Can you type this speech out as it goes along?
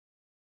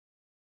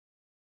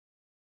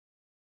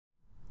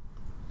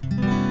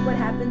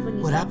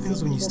What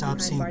happens when you stop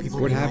seeing people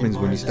What happens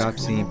when you behind stop bars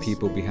as seeing criminals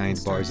people behind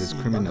bars as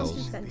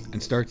criminals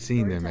and start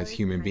seeing them as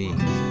human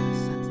beings?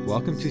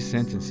 Welcome to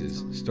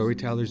Sentences,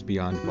 Storytellers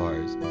Beyond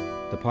Bars,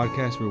 the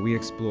podcast where we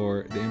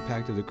explore the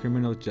impact of the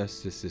criminal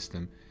justice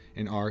system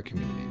in our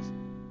communities.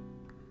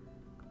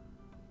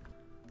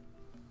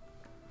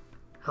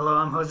 Hello,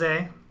 I'm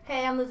Jose.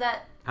 Hey, I'm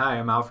Lizette. Hi,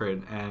 I'm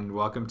Alfred, and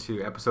welcome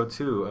to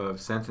Episode-02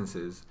 of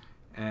Sentences.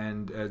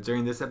 And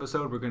during this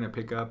episode, we're going to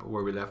pick up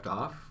where we left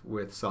off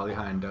with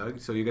Saliha and Dug.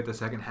 So you get the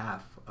second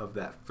half of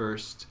that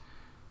first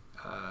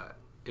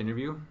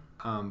interview.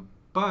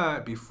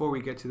 But before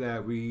we get to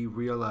that, we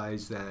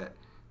realized that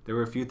there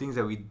were a few things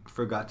that we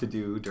forgot to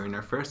do during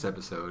our first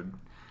episode.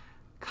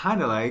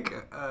 Kind of like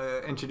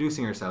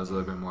introducing ourselves a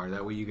little bit more.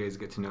 That way you guys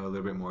get to know a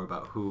little bit more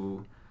about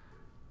who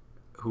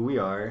we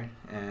are.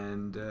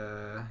 And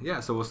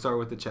so we'll start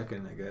with the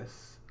check-in, I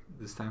guess,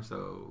 this time.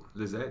 So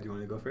Lizette, do you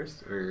want to go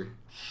first, or?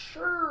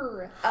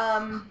 Sure.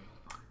 How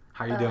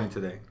are you doing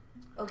today?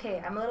 Okay,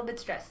 I'm a little bit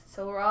stressed.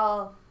 So we're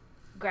all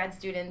grad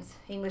students,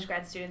 English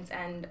grad students,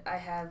 and I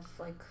have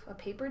like a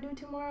paper due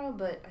tomorrow,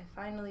 but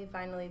I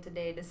finally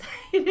today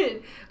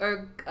decided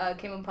or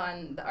came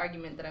upon the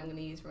argument that I'm going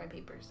to use for my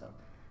paper. So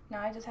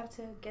now I just have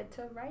to get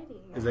to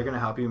writing. Is that going to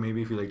help you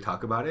maybe if you like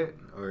talk about it,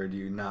 or do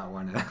you not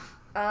want to?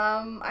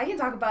 I can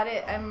talk about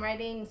it. I'm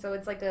writing, so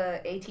it's like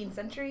a 19th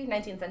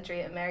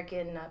century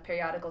American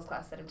periodicals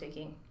class that I'm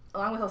taking,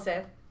 along with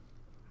Jose.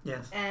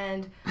 Yes.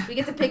 And we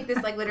get to pick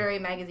this like literary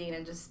magazine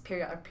and just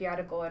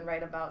periodical and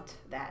write about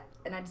that.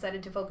 And I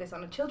decided to focus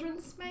on a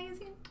children's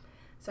magazine.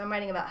 So I'm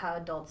writing about how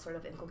adults sort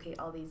of inculcate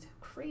all these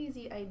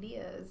crazy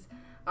ideas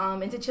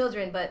into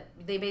children, but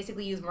they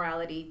basically use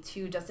morality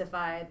to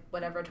justify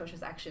whatever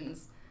atrocious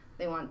actions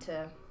they want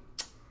to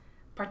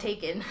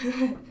partake in.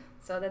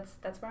 So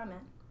that's where I'm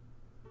at.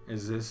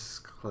 Is this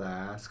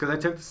class, because I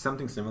took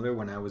something similar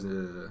when I was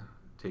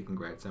taking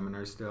grad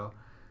seminars still.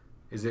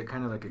 Is it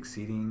kind of like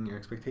exceeding your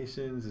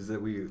expectations? Is it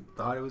what you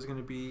thought it was going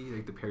to be,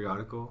 like the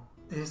periodical?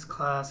 This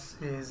class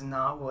is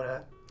not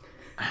what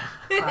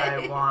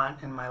I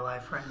want in my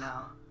life right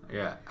now.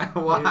 Yeah.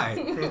 Why?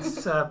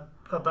 It's a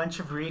bunch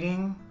of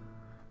reading,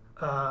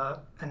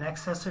 an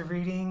excess of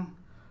reading,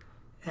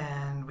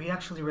 and we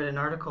actually read an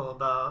article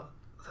about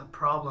the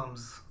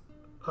problems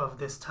of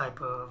this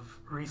type of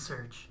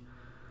research.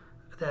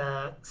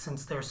 That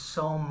since there's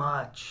so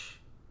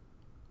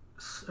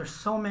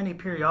many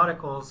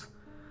periodicals,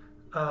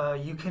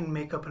 you can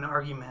make up an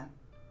argument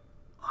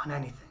on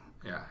anything.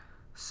 Yeah.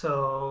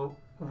 So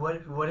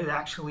what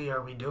actually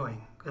are we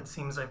doing? It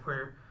seems like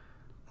we're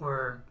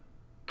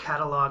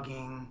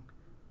cataloging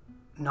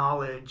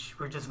knowledge.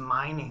 We're just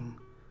mining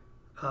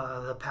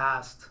the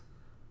past,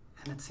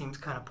 and it seems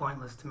kind of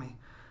pointless to me.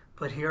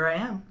 But here I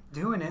am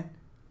doing it.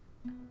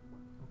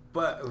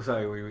 But,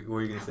 sorry, what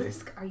were you going to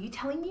say? Are you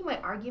telling me my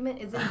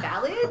argument is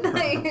invalid?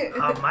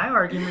 My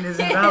argument is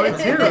invalid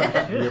too.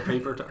 Your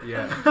paper,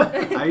 yeah.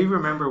 I even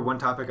remember one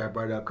topic I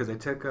brought up because I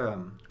took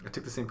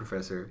the same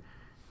professor,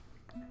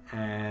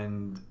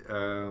 and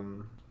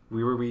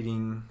we were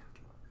reading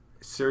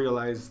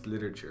serialized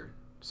literature.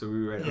 So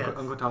we read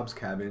Uncle Tom's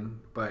Cabin,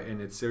 but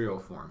in its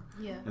serial form.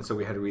 Yeah. And so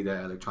we had to read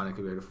that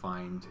electronically. We had to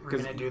find. We're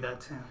gonna do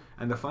that too.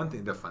 And the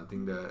thing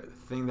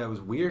that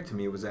was weird to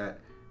me was that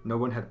no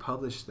one had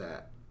published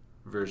that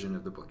version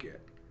of the book yet.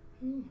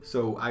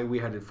 So we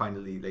had to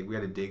finally we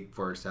had to dig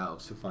for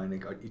ourselves to find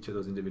each of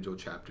those individual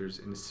chapters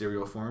in a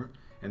serial form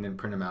and then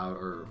print them out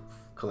or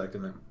collect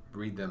them and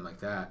read them like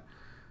that.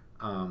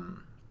 And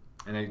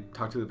I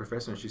talked to the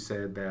professor and she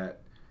said that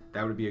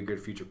would be a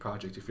good future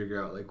project to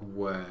figure out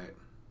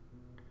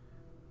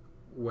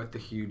what the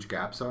huge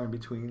gaps are in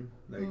between,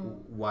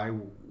 why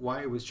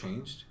it was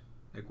changed,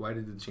 why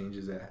did the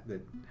changes that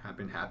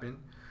happen.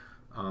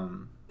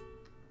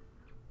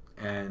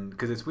 And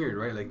because it's weird,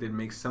 right? It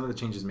makes some of the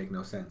changes make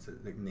no sense,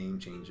 like name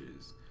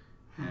changes,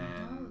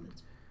 and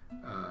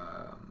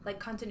like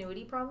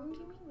continuity problems,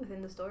 you mean,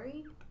 within the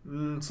story?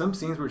 Some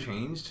scenes were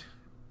changed,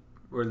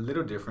 or a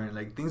little different,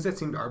 like things that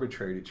seemed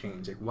arbitrary to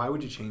change. Like, why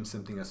would you change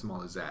something as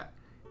small as that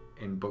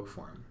in book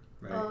form,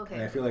 right? Oh, okay.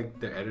 And I feel like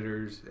the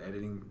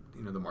editing,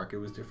 the market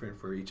was different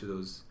for each of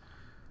those.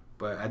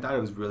 But I thought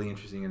it was really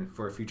interesting, and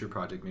for a future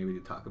project, maybe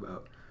to talk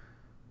about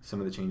some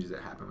of the changes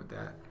that happened with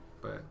that,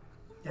 but.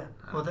 Yeah,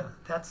 well, that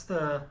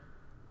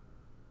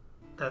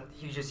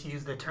you just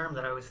used the term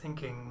that I was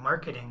thinking,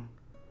 marketing.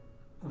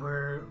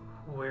 We're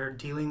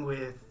dealing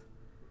with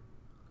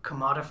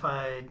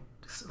commodified,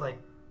 like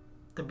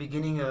the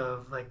beginning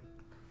of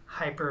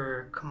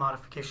hyper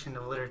commodification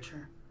of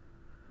literature,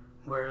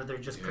 where they're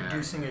just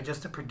producing it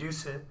just to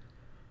produce it,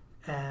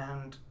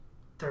 and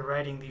they're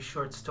writing these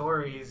short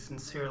stories in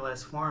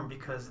serialized form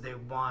because they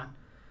want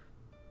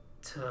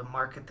to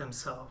market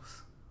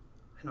themselves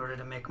in order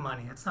to make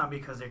money. It's not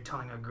because they're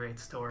telling a great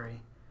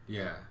story.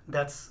 Yeah.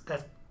 That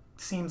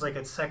seems like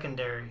it's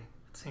secondary,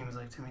 it seems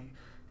like to me.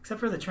 Except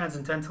for the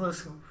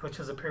Transcendentalists, which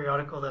is a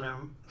periodical that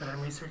I'm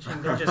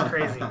researching. They're just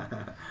crazy.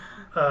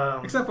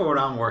 Except for what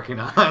I'm working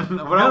on.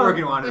 I'm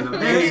working on is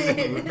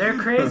amazing. They're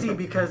crazy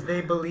because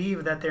they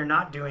believe that they're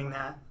not doing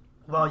that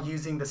while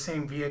using the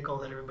same vehicle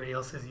that everybody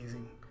else is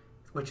using,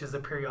 which is the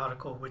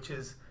periodical, which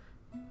is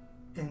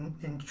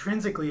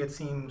intrinsically, it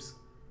seems,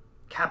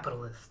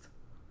 capitalist.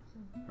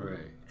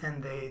 Right.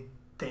 And they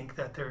think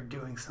that they're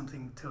doing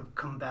something to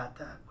combat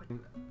that.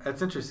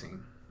 That's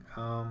interesting.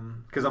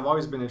 Because I've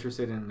always been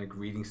interested in like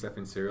reading stuff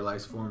in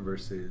serialized form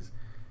versus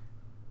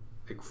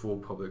like full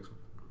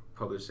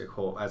published like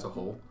whole as a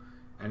whole.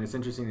 And it's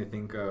interesting to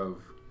think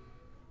of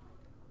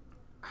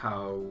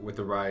how with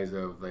the rise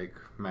of like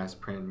mass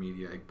print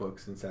media, like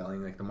books and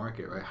selling, like the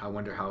market, right? I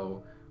wonder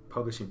how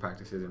publishing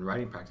practices and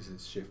writing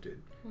practices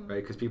shifted,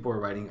 right? Because people were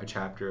writing a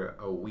chapter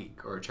a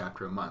week or a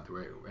chapter a month,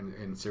 right?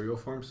 In serial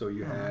form. So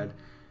you had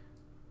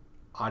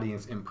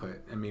audience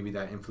input, and maybe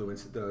that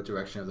influenced the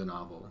direction of the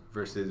novel,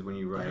 versus when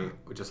you write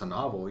just a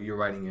novel, you're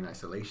writing in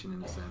isolation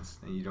in a sense,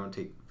 and you don't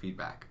take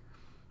feedback.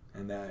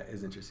 And that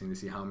is interesting to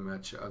see how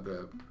much of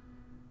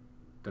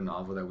the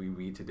novel that we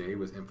read today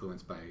was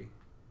influenced by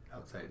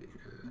outside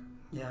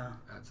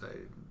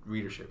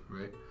readership,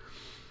 right?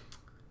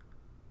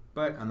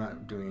 But I'm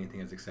not doing anything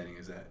as exciting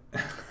as that.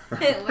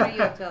 What are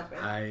you up to, Alfred?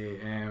 I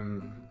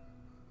am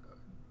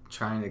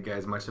trying to get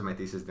as much of my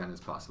thesis done as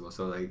possible.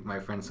 So like my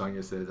friend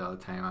Sonia says all the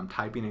time, I'm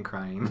typing and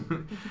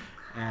crying.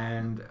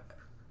 And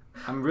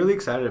I'm really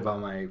excited about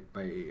my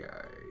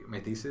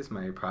thesis,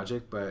 my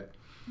project, but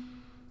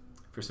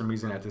for some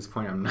reason at this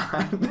point I'm not.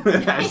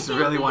 I just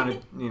really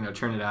want to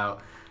turn it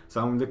out.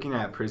 So I'm looking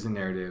at prison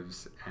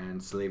narratives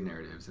and slave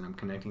narratives, and I'm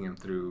connecting them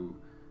through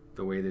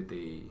the way that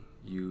they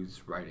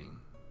use writing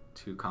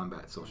to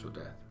combat social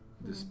death,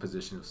 this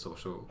position of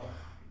social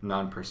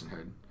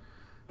non-personhood.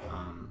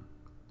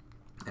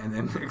 And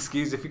then,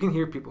 excuse if you can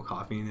hear people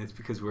coughing, it's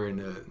because we're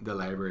in the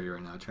library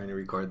right now trying to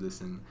record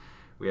this, and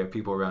we have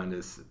people around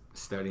us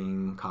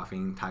studying,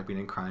 coughing, typing,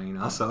 and crying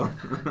also.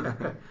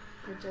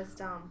 We're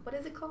just, what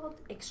is it called?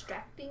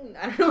 Extracting?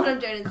 I don't know what I'm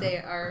trying to say.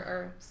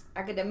 Our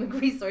academic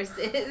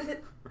resources.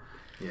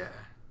 Yeah.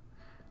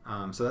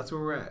 So that's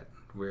where we're at.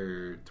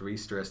 We're 3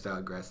 stressed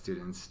out grad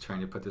students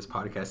trying to put this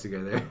podcast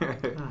together.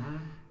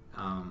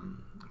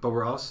 But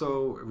we're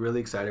also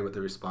really excited with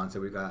the response that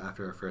we got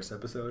after our first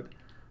episode.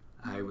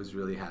 I was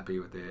really happy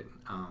with it.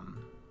 I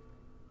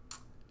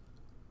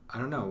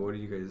don't know. What do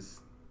you guys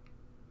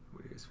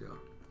feel?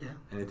 Yeah.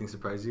 Anything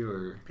surprise you,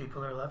 or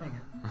people are loving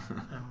it?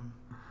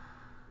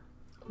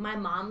 My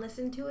mom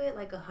listened to it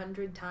like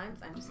 100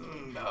 times. I'm just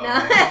kidding. No.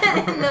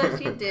 No,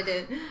 she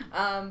didn't.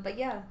 But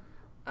yeah,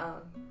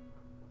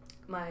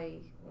 my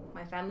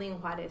family in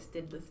Juarez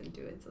did listen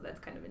to it, so that's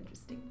kind of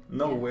interesting.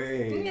 No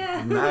way.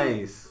 Yeah.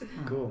 Nice.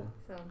 Cool.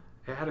 So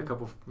I had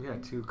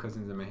 2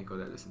 cousins in Mexico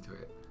that listened to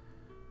it.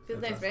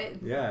 feels nice, right?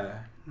 Yeah.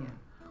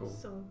 Cool.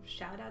 So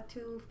shout out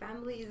to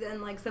families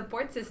and like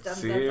support systems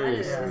Seriously.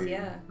 outside of this.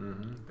 Yeah.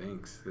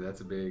 Thanks.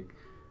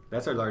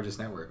 That's our largest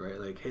network, right?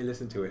 Like, hey,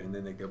 listen to it, and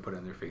then they'll put it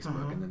on their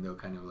Facebook, and then they'll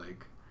kind of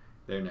like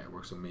their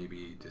networks will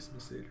maybe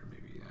dismiss it or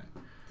maybe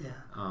not. Yeah.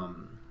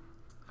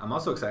 I'm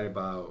also excited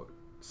about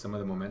some of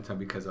the momentum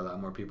because a lot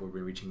more people have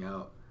been reaching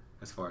out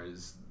as far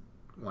as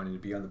wanting to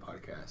be on the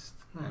podcast,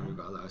 and we've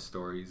got a lot of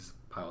stories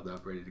piled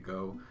up, ready to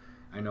go.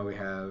 I know we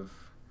have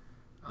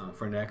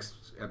for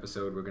next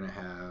episode we're gonna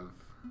have,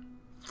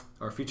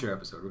 or future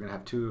episode, we're gonna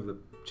have 2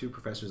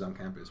 professors on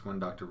campus. One,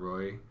 Dr.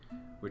 Roy,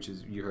 which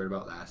is you heard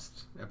about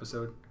last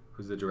episode,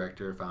 who's the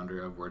director,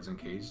 founder of Words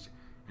Uncaged,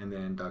 and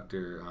then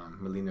Dr.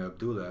 Melina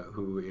Abdullah,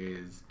 who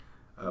is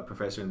a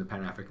professor in the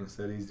Pan-African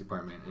Studies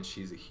department, and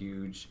she's a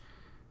huge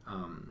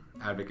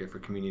advocate for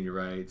community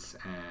rights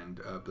and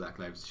Black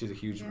lives. She's a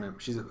huge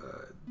she's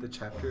the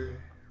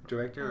chapter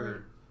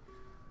director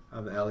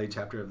of the LA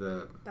chapter of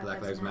the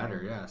Black Lives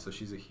Matter. Yeah, so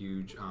she's a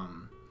huge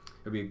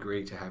it'd be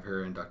great to have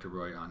her and Dr.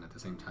 Roy on at the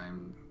same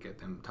time, get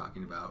them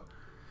talking about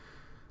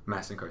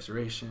mass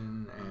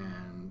incarceration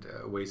and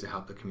ways to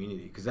help the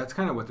community, because that's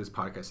kind of what this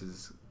podcast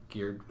is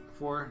geared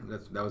for.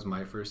 That was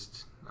my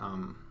first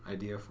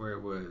idea for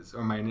it,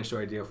 or my initial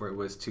idea for it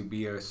was to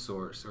be a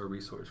source or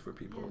resource for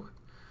people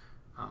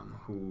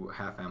who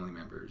have family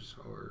members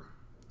or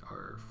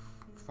are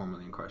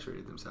formerly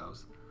incarcerated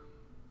themselves.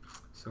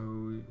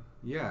 So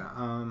yeah,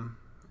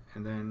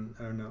 and then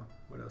I don't know,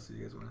 what else do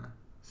you guys want to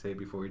say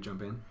before we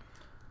jump in?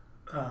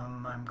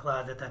 I'm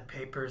glad that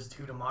paper is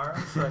due tomorrow,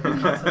 so I can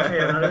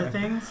concentrate on other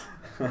things.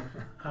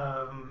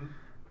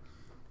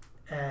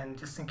 And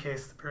just in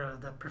case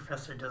the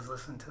professor does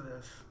listen to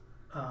this,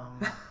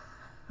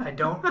 I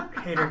don't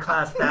hate her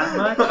class that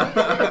much.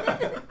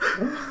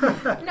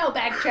 No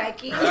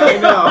backtracking. I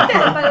know.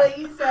 By what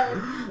you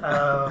said.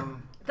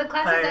 The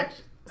class is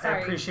actually... Sorry. I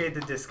appreciate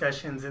the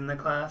discussions in the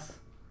class.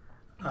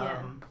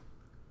 Yeah.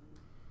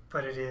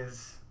 But it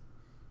is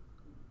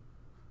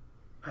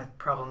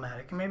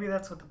problematic. And maybe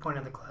that's what the point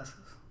of the class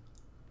is.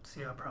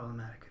 See how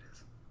problematic it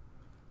is.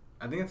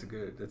 I think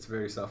that's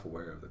very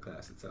self-aware of the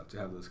class itself to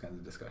have those kinds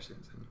of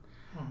discussions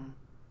and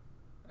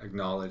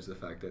acknowledge the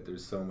fact that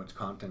there's so much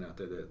content out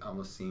there that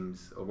almost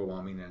seems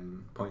overwhelming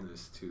and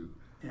pointless to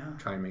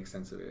try and make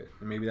sense of it.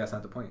 And maybe that's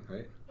not the point,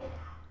 right?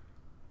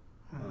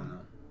 I don't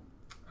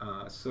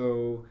know.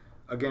 So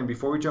again,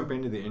 before we jump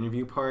into the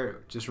interview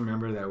part, just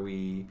remember that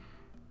we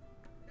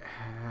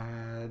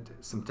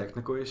had some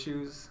technical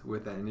issues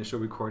with that initial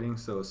recording,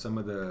 so some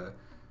of the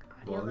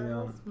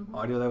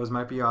audio levels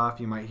might be off.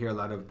 You might hear a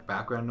lot of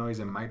background noise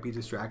and might be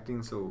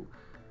distracting, so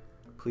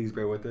please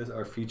bear with us.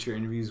 Our future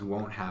interviews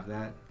won't have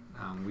that.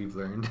 We've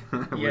learned.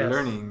 We're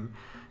learning.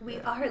 We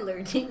are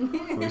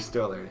learning. We're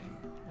still learning.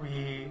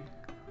 We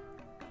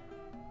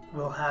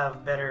will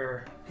have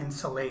better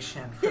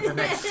insulation for the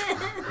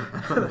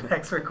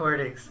next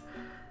recordings.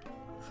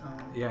 So.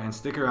 Yeah, and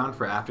stick around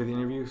for after the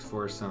interviews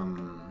for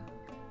some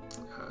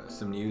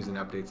news and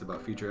updates about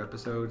future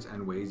episodes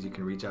and ways you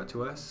can reach out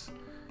to us.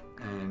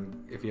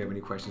 And if you have any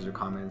questions or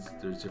comments,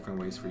 there's different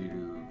ways for you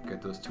to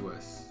get those to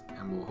us,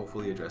 and we'll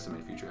hopefully address them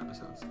in future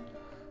episodes.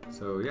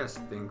 So yes,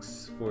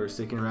 thanks for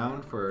sticking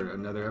around for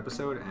another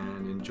episode,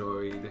 and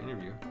enjoy the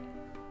interview.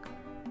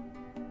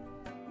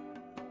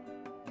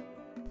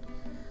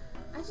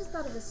 I just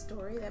thought of a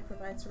story that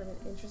provides sort of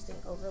an interesting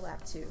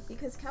overlap too,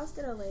 because Cal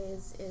State LA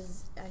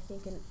is I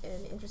think an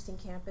interesting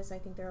campus. I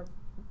think there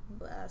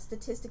are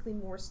statistically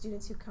more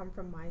students who come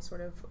from my sort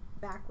of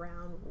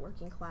background,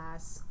 working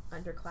class,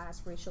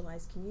 underclass,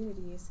 racialized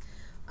communities,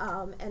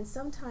 and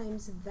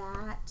sometimes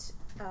that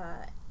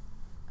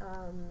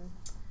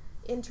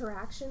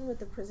interaction with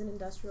the prison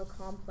industrial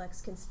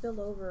complex can spill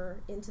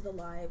over into the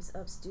lives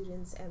of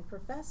students and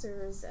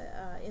professors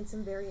in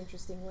some very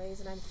interesting ways.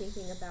 And I'm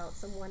thinking about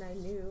someone I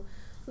knew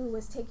who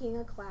was taking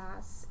a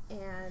class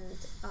and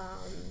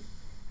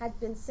had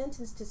been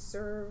sentenced to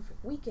serve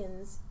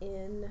weekends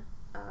in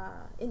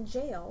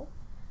jail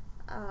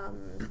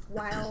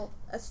while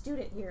a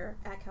student here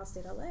at Cal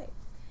State LA.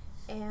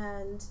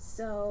 And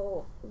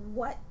so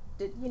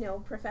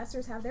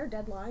professors have their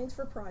deadlines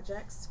for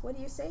projects. What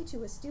do you say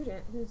to a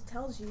student who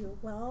tells you,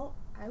 well,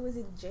 I was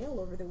in jail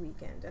over the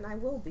weekend, and I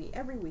will be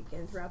every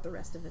weekend throughout the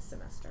rest of the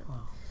semester? Wow.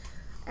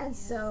 And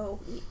so,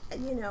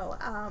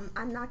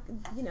 I'm not,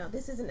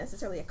 this isn't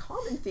necessarily a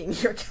common thing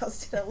here at Cal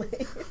State LA.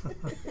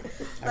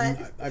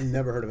 But I've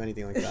never heard of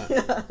anything like that.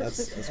 Yeah.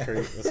 That's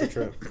crazy. That's a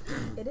trip.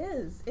 It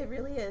is. It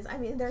really is. I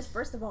mean, there's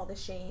first of all the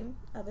shame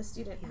of a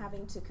student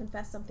having to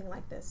confess something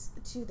like this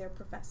to their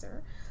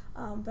professor.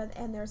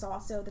 And there's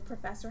also the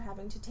professor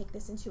having to take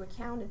this into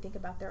account and think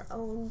about their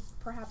own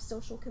perhaps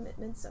social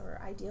commitments or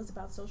ideas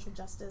about social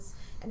justice,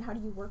 and how do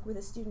you work with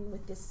a student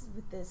with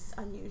this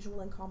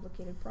unusual and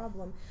complicated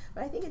problem.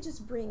 But I think it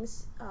just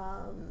brings,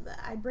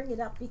 I bring it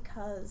up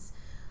because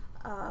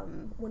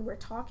when we're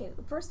talking,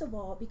 first of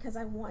all, because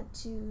I want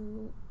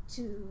to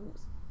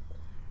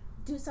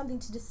do something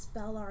to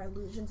dispel our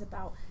illusions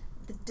about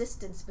the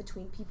distance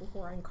between people who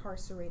are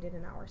incarcerated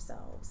and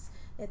ourselves.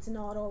 It's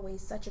not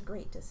always such a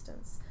great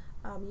distance.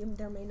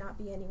 There may not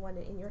be anyone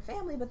in your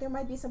family, but there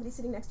might be somebody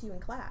sitting next to you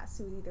in class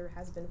who either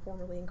has been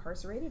formerly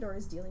incarcerated or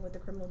is dealing with the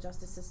criminal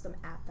justice system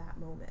at that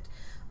moment,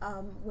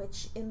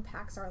 which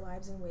impacts our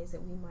lives in ways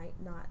that we might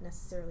not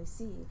necessarily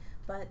see.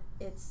 But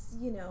it's,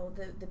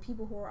 the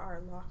people who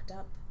are locked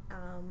up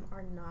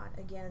are not,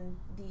 again,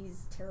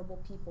 these terrible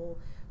people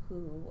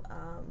who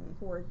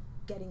are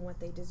getting what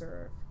they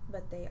deserve,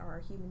 but they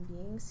are human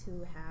beings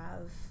who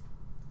have,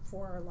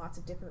 for lots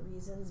of different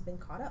reasons, been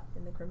caught up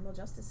in the criminal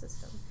justice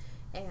system.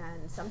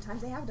 And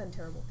sometimes they have done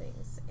terrible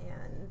things,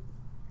 and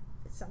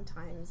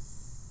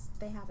sometimes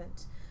they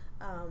haven't.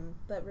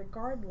 But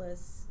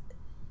regardless,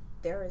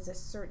 there is a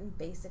certain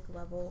basic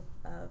level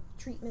of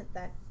treatment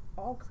that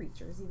all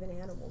creatures, even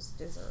animals,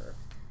 deserve.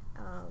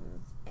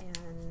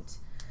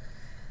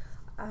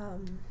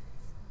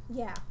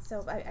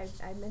 So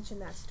I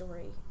mentioned that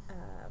story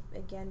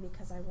again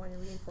because I want to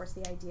reinforce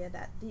the idea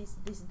that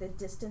the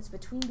distance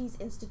between these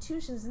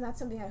institutions, and that's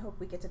something I hope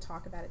we get to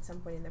talk about at some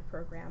point in the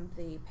program,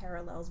 the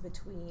parallels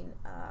between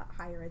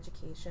higher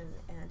education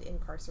and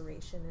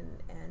incarceration,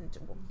 and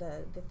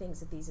the things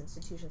that these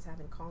institutions have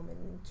in common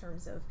in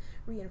terms of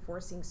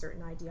reinforcing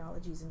certain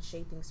ideologies and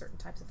shaping certain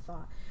types of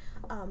thought.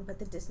 But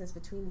the distance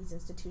between these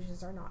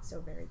institutions are not so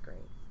very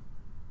great.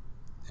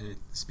 And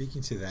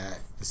speaking to that,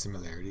 the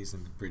similarities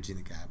and bridging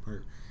the gap,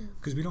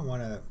 because I don't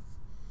want to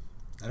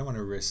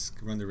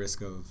run the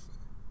risk of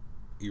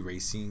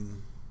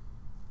erasing.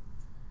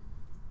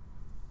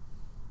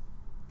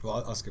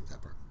 Well, I'll skip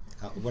that part.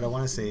 What I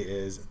want to say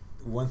is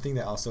one thing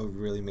that also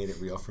really made it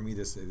real for me,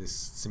 this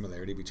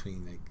similarity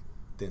between like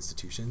the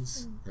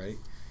institutions, right,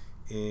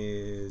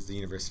 is the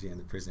university and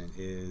the prison.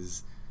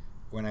 Is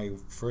when I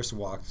first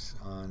walked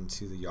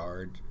onto the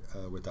yard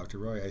with Dr.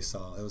 Roy, I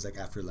saw it was like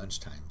after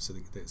lunchtime, so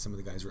some of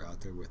the guys were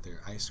out there with their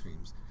ice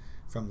creams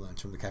from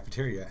lunch from the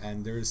cafeteria,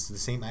 and there's the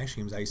same ice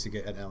creams I used to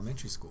get at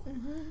elementary school.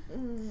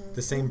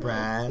 The same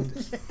brand,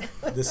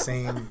 the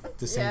same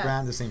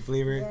brand, the same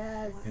flavor,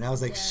 and I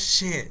was like,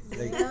 shit,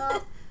 like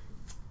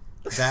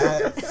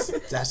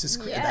that's just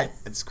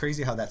it's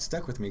crazy how that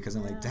stuck with me, because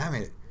I'm like, damn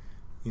it,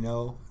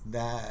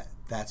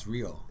 that's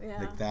real.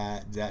 Like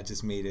that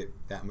just made it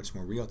that much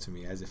more real to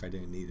me, as if I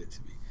didn't need it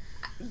to be.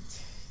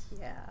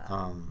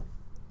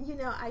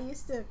 I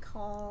used to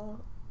call.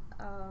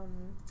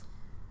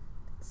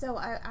 So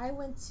I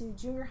went to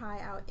junior high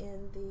out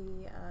in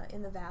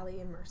the valley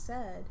in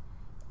Merced,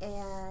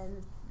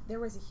 and there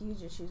was a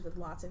huge issues with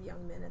lots of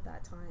young men at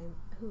that time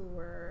who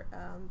were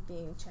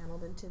being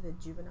channeled into the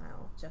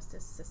juvenile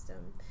justice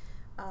system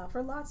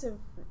for lots of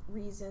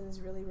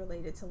reasons really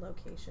related to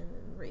location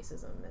and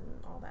racism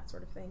and all that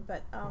sort of thing.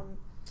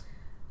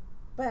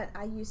 But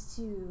I used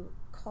to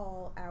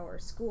call our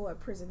school a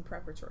prison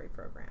preparatory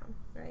program,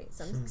 right?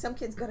 Some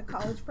kids go to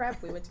college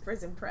prep, we went to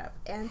prison prep.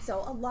 And so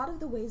a lot of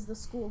the ways the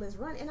school is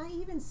run, and I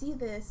even see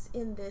this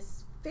in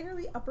this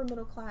fairly upper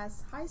middle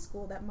class high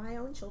school that my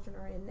own children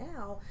are in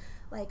now,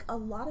 like a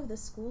lot of the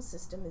school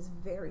system is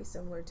very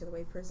similar to the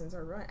way prisons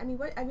are run. I mean,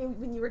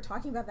 when you were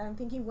talking about that, I'm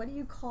thinking, what do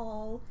you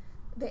call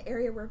the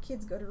area where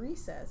kids go to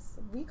recess?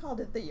 We called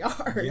it the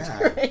yard,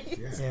 right?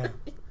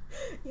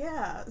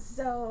 Yeah.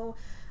 So,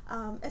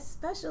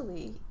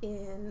 especially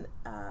in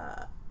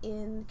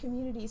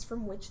communities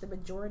from which the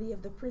majority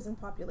of the prison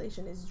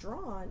population is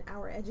drawn,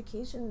 our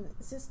education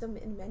system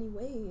in many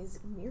ways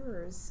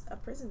mirrors a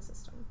prison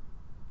system.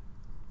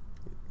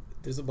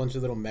 There's a bunch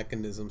of little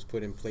mechanisms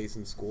put in place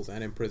in schools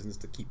and in prisons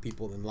to keep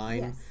people in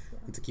line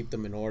and to keep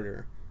them in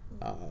order.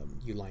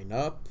 You line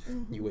up,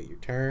 you wait your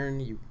turn,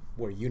 you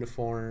wear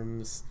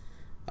uniforms.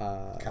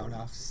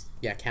 Count-offs.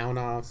 Yeah,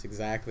 count-offs,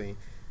 exactly.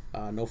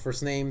 No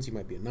first names, you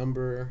might be a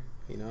number,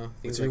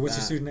 What's your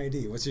student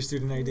ID? What's your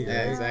student ID?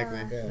 Yeah,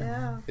 exactly.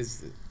 Yeah.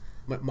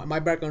 My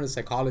background is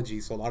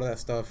psychology, so a lot of that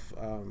stuff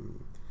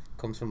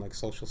comes from like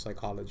social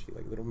psychology,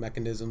 like little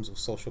mechanisms of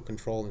social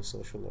control and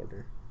social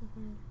order.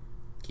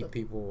 Keep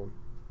people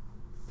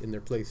in their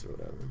place or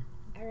whatever.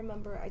 I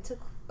remember I took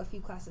a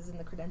few classes in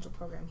the credential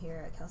program here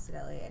at Cal State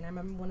LA, and I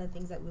remember one of the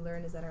things that we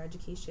learned is that our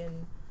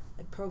education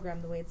program,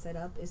 the way it's set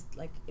up, is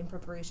like in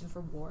preparation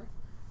for war.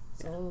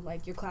 So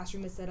like your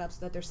classroom is set up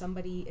so that there's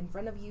somebody in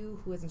front of you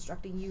who is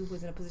instructing you, who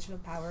is in a position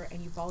of power, and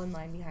you fall in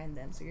line behind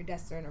them. So your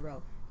desks are in a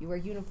row. You wear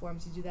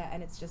uniforms, you do that,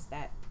 and it's just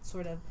that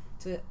sort of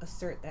to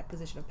assert that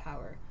position of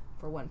power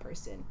for one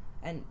person.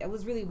 And it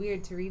was really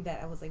weird to read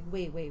that. I was like,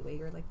 wait,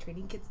 you're like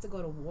training kids to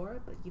go to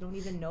war, but you don't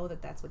even know that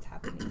that's what's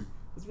happening.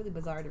 It was really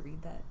bizarre to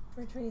read that.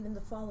 We're training them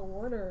to follow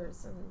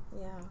orders, and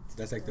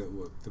That's like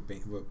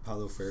what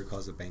Paulo Freire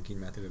calls the banking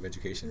method of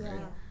education,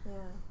 right? Yeah.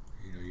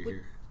 You're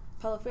here.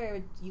 Paulo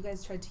Freire, you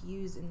guys tried to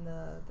use in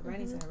the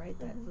Writing Center, right?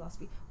 That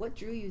philosophy. What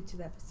drew you to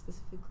that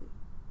specifically?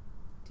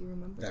 Do you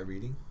remember? That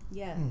reading?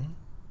 Yeah.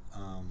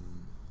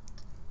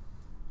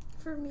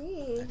 For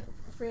me,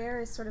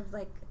 Freire is sort of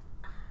like,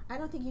 I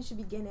don't think you should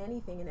begin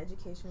anything in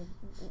education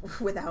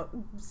without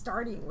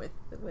starting with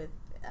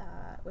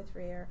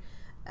Freire.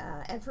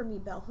 And for me,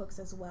 Bell Hooks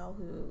as well,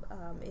 who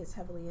is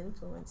heavily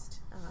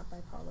influenced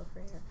by Paulo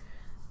Freire.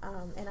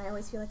 And I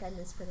always feel like I'm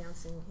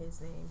mispronouncing his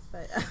name,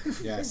 but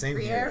same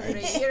Freire,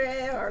 here.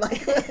 Freire, or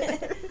like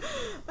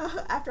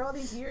after all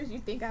these years,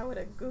 you'd think I would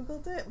have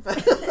Googled it,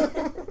 but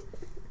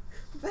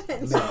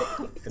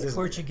no, it's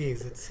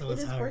Portuguese. It's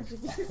hard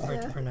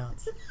to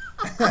pronounce.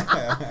 All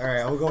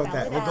right, we'll go with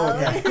that.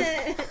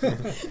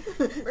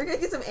 We're gonna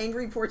get some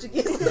angry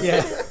Portuguese.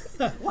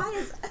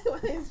 Why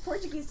is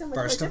Portuguese so much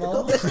First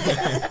more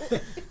difficult?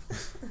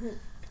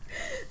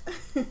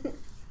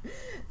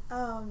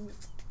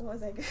 What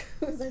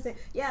was I saying?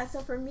 Yeah, so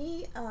for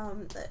me,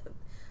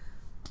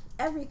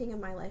 everything in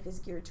my life is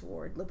geared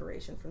toward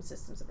liberation from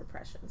systems of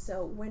oppression.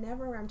 So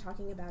whenever I'm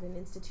talking about an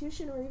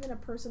institution or even a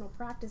personal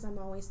practice, I'm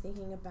always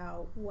thinking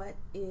about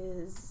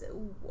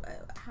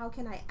how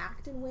can I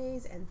act in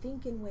ways and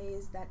think in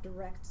ways that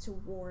direct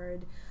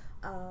toward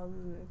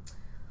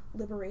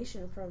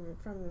liberation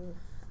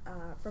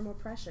from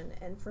oppression.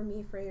 And for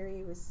me,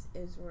 Freire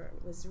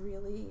was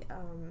really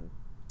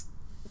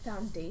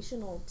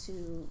foundational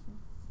to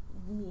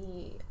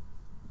me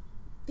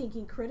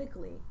thinking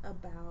critically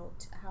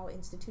about how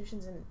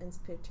institutions and in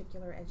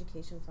particular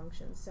education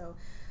functions. So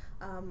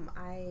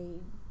I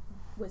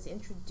was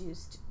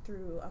introduced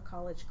through a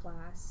college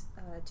class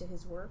to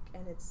his work,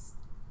 and it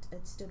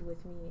stood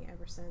with me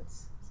ever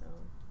since. So.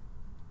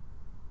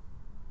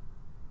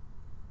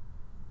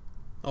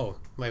 Oh,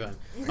 my bad.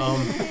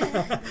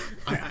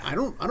 I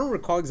don't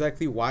recall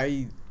exactly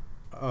why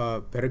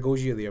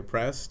Pedagogy of the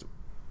Oppressed,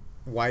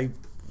 why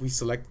we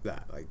selected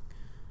that,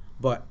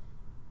 but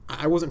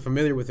I wasn't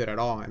familiar with it at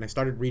all, and I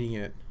started reading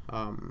it.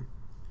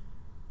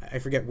 I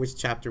forget which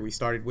chapter we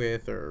started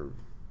with or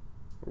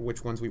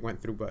which ones we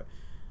went through, but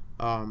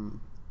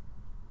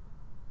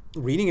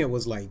reading it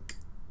was like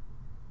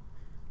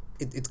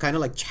it's kind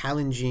of like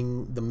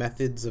challenging the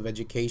methods of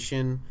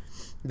education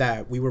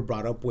that we were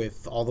brought up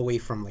with all the way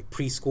from like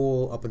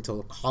preschool up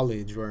until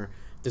college, where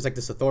there's like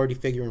this authority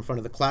figure in front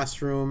of the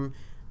classroom.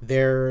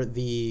 They're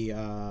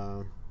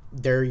your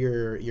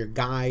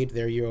guide.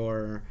 They're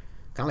your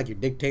kind of like your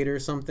dictator or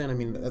something. I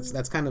mean,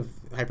 that's kind of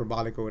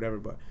hyperbolic or whatever,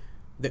 but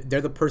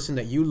they're the person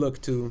that you look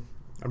to,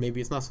 or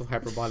maybe it's not so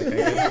hyperbolic. I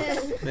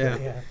guess.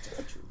 Yeah.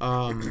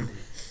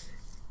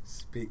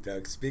 Speak,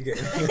 Doug. Speak it.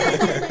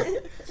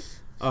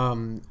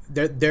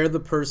 They're the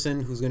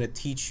person who's gonna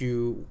teach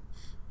you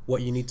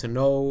what you need to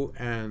know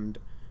and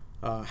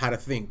how to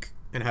think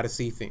and how to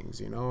see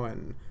things,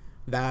 and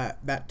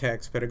that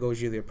text,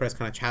 Pedagogy of the Oppressed,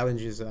 kind of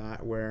challenges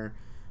that, where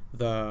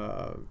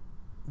the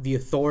the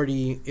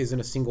authority isn't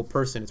a single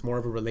person. It's more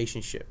of a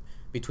relationship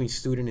between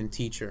student and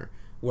teacher,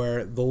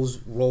 where those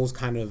roles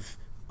kind of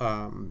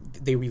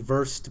they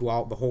reverse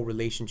throughout the whole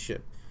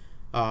relationship.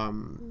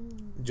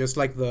 Just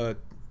like the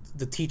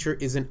teacher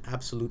isn't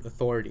absolute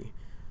authority.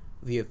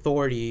 The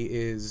authority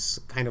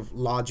is kind of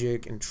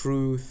logic and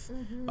truth,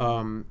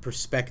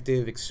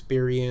 perspective,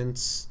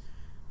 experience.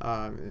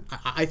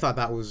 I thought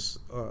that was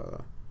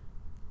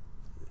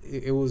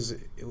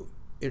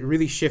it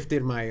really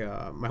shifted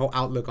my my whole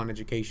outlook on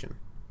education.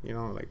 You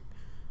know, like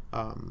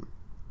I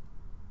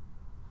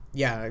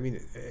mean,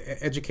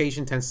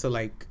 education tends to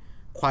like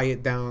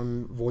quiet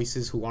down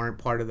voices who aren't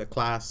part of the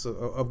class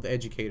of the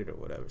educated or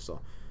whatever.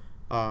 So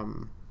I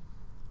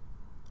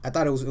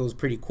thought it was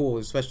pretty cool,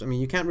 especially, I mean,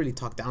 you can't really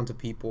talk down to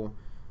people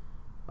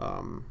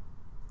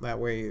that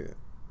way.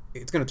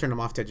 It's going to turn them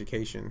off to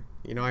education.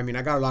 You know, I mean,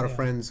 I got a lot of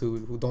friends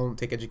who don't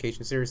take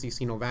education seriously,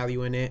 see no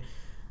value in it.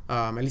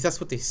 At least that's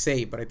what they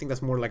say, but I think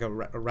that's more like a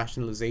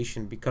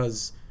rationalization,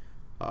 because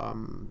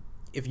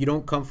if you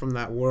don't come from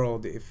that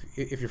world,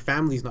 if your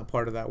family's not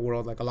part of that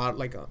world, like a lot,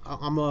 like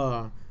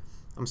I'm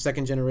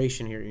second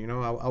generation here, you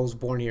know. I was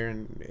born here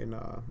in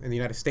the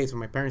United States, but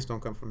my parents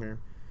don't come from here,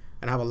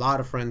 and I have a lot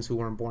of friends who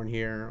weren't born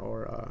here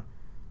or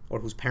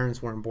whose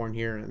parents weren't born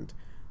here, and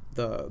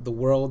the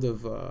world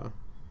of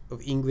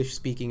English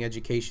speaking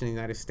education in the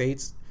United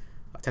States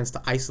tends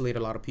to isolate a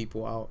lot of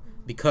people out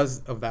because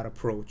of that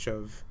approach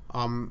of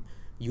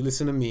you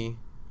listen to me,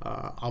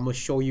 I'm gonna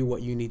show you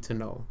what you need to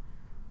know.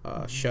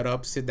 Shut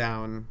up, sit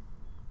down,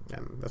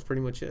 and that's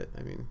pretty much it.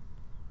 I mean,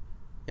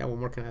 yeah, what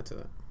more can I add to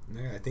that?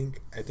 Yeah, I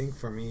think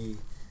for me,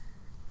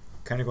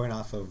 kind of going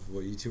off of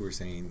what you two were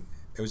saying,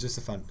 it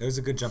was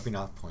a good jumping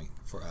off point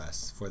for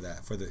us, for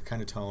the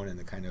kind of tone and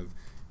the kind of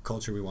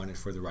culture we wanted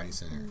for the Writing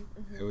Center.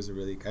 It was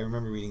I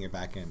remember reading it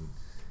back in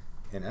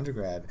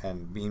undergrad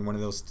and being it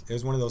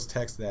was one of those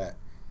texts that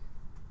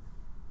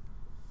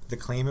the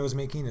claim it was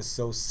making is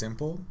so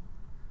simple,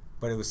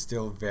 but it was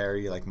still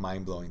very like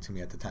mind-blowing to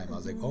me at the time. I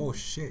was like, oh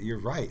shit, you're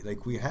right.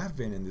 Like, we have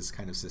been in this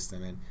kind of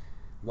system, and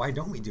why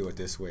don't we do it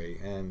this way?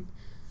 And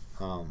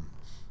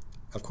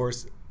of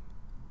course,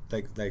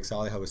 like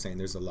Saliha was saying,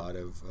 there's a lot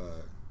of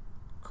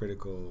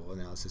critical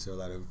analysis, or a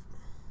lot of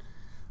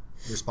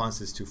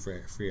responses to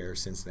free air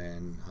since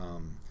then,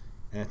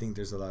 and I think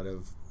there's a lot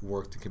of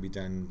work that can be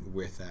done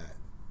with that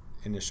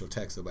initial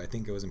text. But I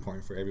think it was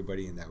important for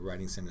everybody in that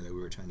Writing Center that we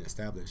were trying to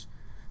establish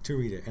to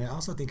read it. And I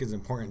also think it's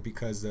important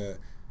because the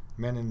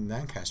men in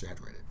Lancaster had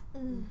read it,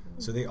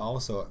 so they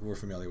also were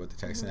familiar with the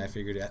text, and I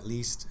figured at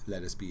least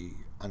let us be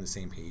on the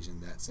same page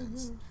in that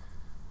sense.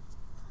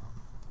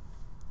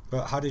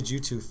 But how did you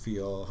two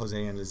feel,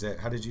 Jose and Lizette?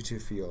 How did you two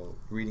feel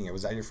reading it?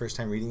 Was that your first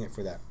time reading it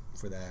for that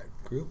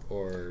group,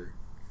 or?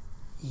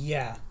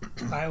 Yeah,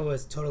 I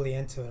was totally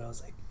into it. I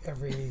was like,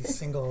 every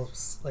single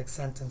like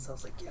sentence, I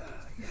was like, yeah,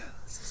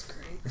 this is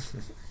great.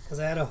 Because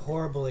I had a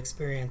horrible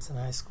experience in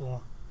high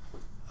school.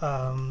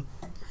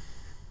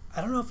 I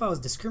don't know if I was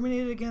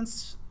discriminated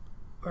against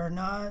or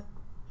not,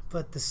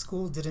 but the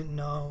school didn't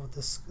know.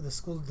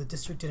 The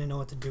district didn't know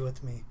what to do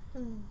with me.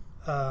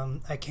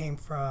 I came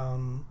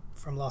from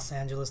Los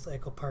Angeles, the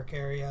Echo Park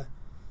area,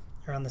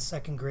 around the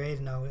second grade,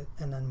 and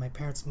then my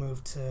parents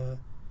moved to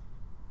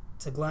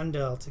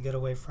Glendale to get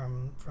away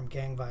from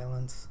gang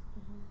violence,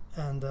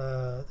 and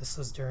this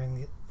was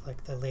during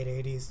the late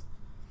 80s.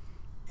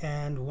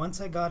 And once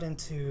I got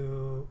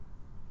to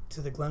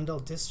the Glendale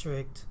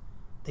district,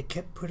 they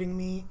kept putting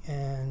me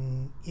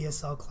in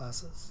ESL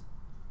classes,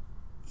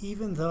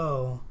 even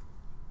though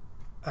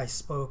I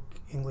spoke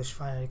English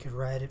fine, I could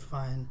write it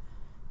fine.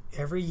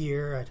 Every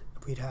year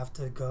we'd have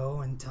to go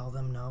and tell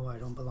them, no, I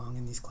don't belong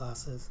in these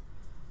classes.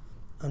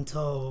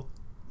 Until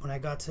when I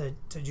got to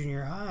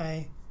junior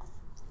high,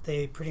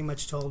 they pretty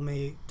much told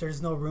me,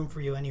 there's no room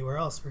for you anywhere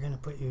else. We're going to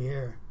put you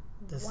here.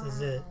 This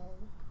is it.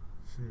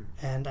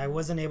 And I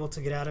wasn't able to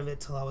get out of it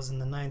till I was in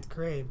the 9th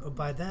grade. But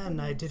by then,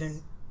 I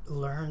didn't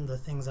learn the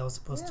things I was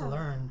supposed to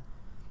learn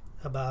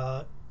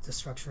about the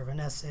structure of an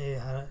essay,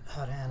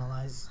 how to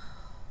analyze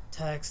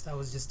text. I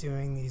was just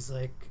doing these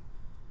like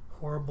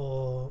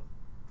horrible,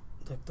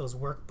 like those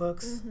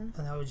workbooks,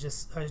 and I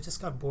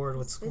just got bored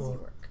with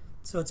school.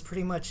 So it's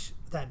pretty much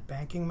that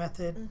banking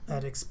method.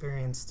 I'd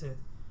experienced it,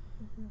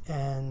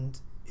 and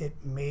it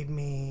made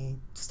me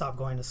stop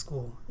going to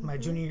school. My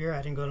junior year,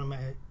 I didn't go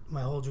to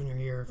my whole junior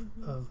year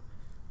of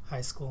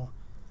high school.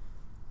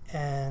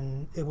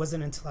 And it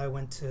wasn't until I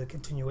went to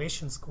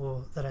continuation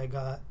school that I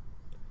got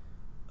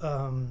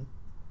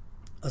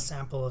a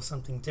sample of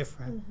something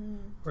different,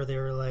 where they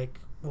were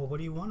like, well, what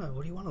do you want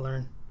to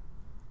learn?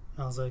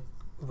 And I was like,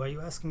 why are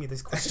you asking me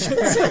these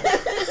questions?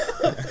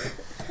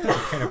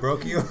 Kind of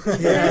broke you.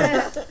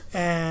 Yeah.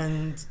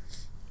 And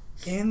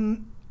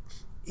in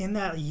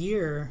that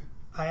year,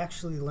 I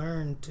actually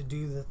learned to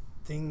do the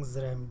things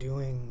that I'm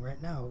doing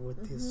right now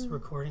with this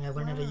recording. I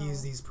learned how to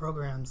use these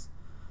programs,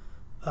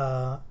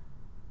 like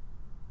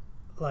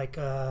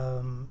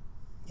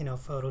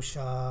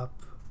Photoshop,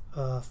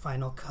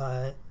 Final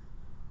Cut,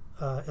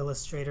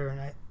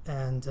 Illustrator,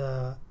 and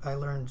I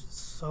learned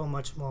so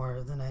much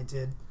more than I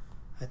did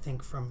I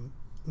think from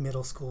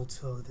middle school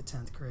till the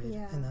 10th grade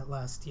in that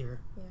last year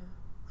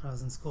I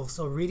was in school.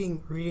 So reading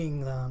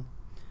Frere,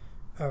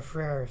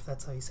 if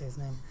that's how you say his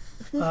name.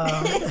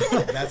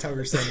 That's how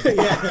we're saying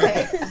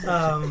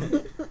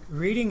it.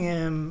 Reading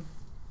him,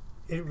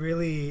 it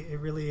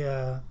really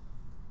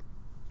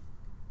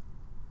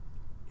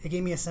it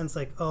gave me a sense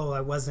like, oh,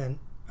 I wasn't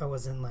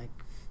like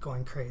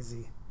going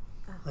crazy.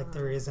 Like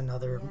there is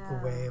another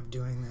way of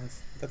doing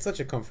this. That's such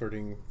a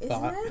comforting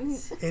thought.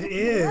 Isn't it? It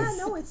is. Yeah,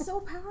 no, it's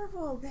so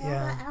powerful. They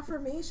have that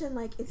affirmation,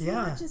 like it's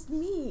not just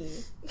me.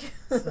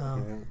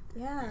 So.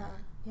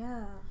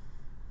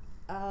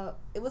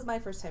 It was my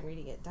first time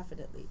reading it,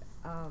 definitely.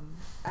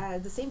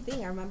 The same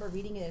thing, I remember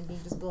reading it and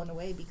being just blown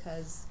away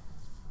because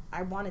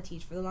I want to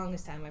teach for the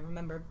longest time. I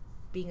remember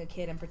being a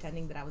kid and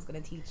pretending that I was going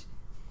to teach.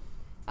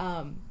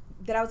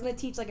 That I was going to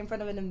teach like in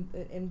front of an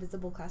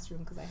invisible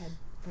classroom because I had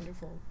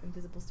wonderful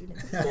invisible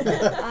students.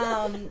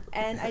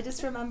 And I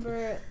just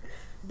remember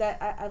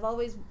that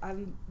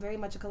I'm very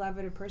much a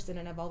collaborative person,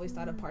 and I've always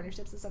thought of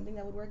partnerships as something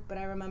that would work. But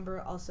I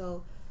remember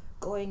also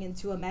going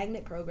into a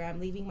magnet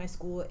program, leaving my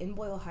school in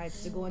Boyle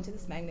Heights to go into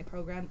this magnet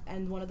program,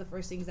 and one of the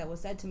first things that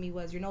was said to me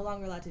was, you're no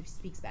longer allowed to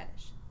speak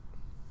Spanish.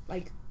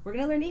 Like, we're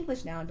going to learn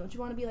English now. Don't you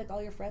want to be like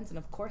all your friends? And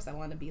of course I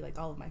want to be like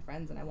all of my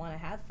friends, and I want to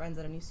have friends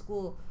at a new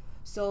school.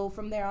 So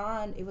from there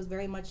on, it was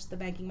very much the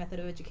banking method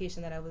of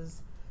education that I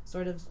was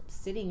sort of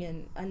sitting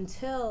in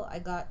until I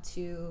got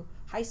to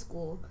high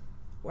school,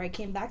 where I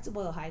came back to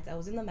Boyle Heights. I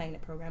was in the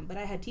magnet program, but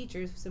I had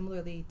teachers,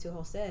 similarly to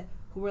Jose,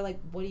 who were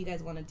like, what do you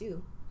guys want to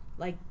do?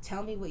 Like,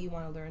 tell me what you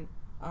want to learn.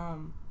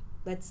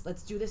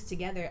 Let's do this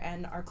together.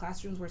 And our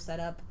classrooms were set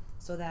up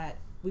so that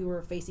we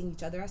were facing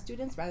each other as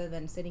students rather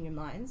than sitting in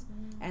lines.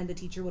 And the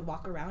teacher would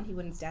walk around. He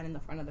wouldn't stand in the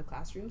front of the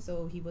classroom,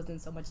 so he wasn't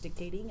so much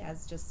dictating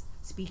as just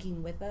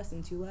speaking with us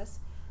and to us.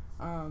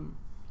 And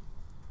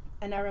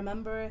I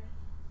remember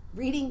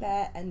reading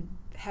that and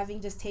having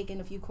just taken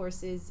a few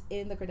courses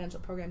in the credential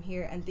program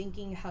here and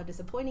thinking how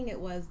disappointing it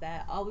was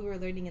that all we were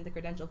learning in the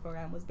credential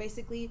program was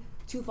basically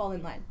to fall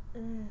in line.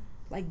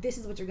 Like, this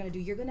is what you're going to do.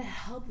 You're going to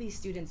help these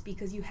students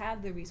because you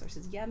have the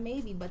resources. Yeah,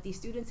 maybe, but these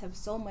students have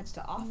so much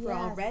to offer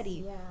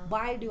already.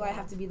 Why do I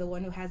have to be the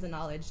one who has the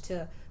knowledge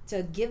to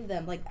give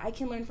them? Like, I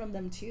can learn from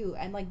them too.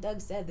 And like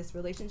Doug said, this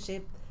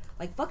relationship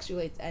like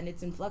fluctuates and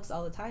it's in flux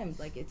all the time.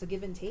 Like, it's a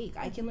give and take.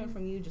 I can learn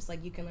from you just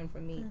like you can learn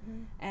from me.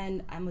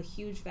 And I'm a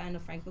huge fan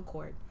of Frank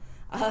McCourt,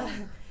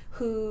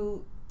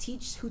 who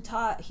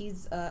taught.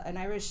 He's an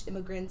Irish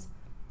immigrant.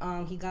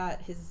 He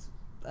got his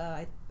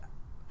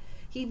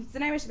he's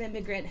an Irish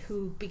immigrant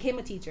who became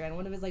a teacher, and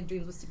one of his like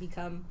dreams was to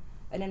become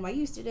an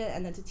NYU student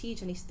and then to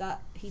teach. And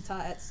he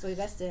taught at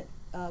Stuyvesant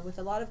with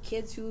a lot of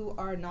kids who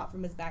are not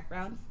from his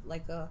background,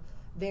 like a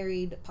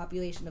varied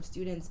population of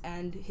students.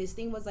 And his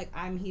thing was like,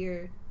 I'm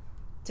here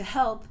to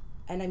help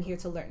and I'm here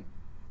to learn.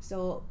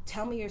 So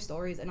tell me your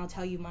stories and I'll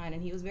tell you mine.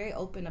 And he was very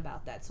open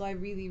about that. So I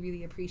really,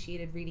 really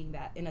appreciated reading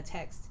that in a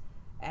text,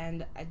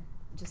 and I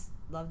just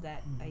love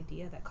that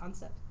idea, that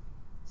concept.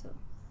 So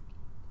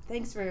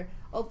thanks for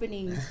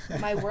opening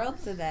my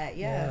world to that.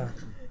 Yeah.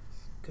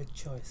 Good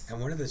choice. And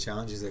one of the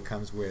challenges that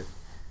comes with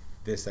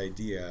this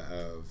idea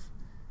of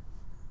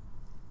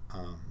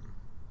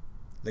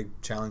like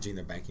challenging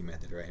the banking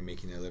method, right, and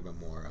making it a little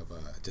bit more of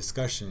a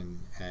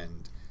discussion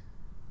and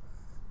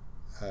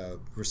a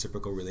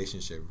reciprocal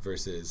relationship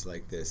versus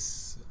like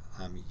this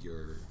I'm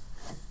your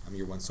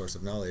one source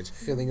of knowledge,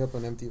 Filling up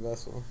an empty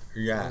vessel.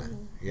 Yeah.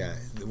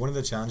 One of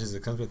the challenges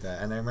that comes with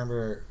that, and I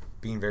remember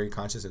being very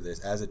conscious of this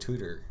as a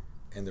tutor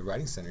in the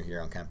writing center here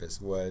on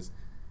campus, was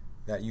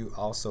that you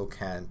also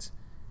can't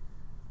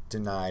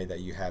deny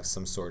that you have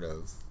some sort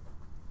of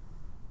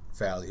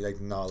value, like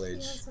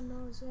knowledge,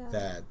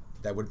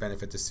 that would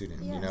benefit the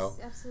student. Yes, you know,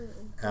 absolutely.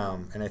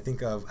 And I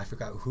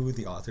forgot who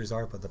the authors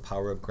are, but The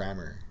Power of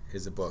Grammar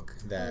is a book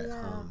that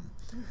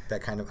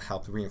that kind of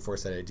helped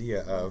reinforce that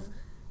idea of,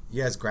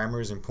 yes,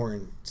 grammar is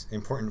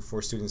important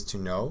for students to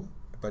know,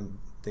 but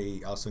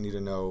they also need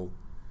to know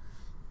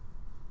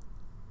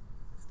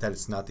that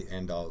it's not the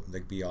end all,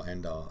 like be all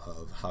end all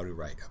of how to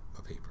write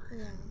a paper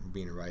and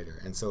being a writer.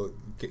 And so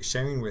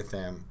sharing with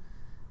them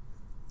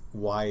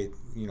why,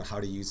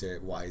 how to use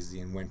it wisely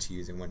and when to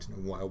use it,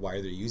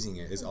 why they're using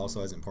it is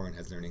also as important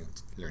as learning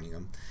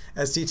them,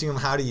 as teaching them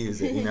how to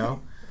use it,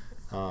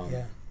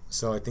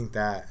 So I think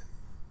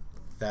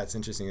that's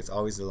interesting. It's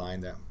always the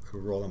line, that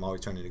role I'm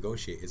always trying to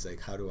negotiate is like,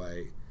 how do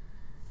I,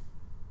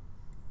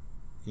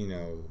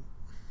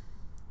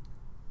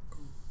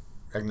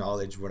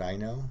 acknowledge what I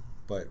know,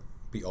 but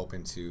be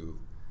open to,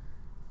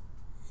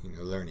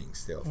 learning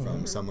still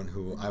from someone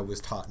who I was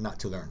taught not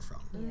to learn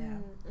from.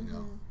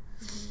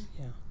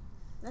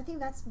 I think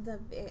that's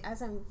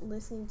as I'm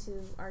listening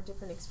to our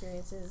different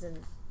experiences, and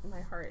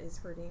my heart is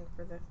hurting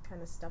for the kind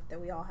of stuff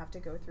that we all have to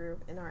go through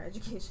in our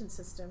education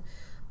system.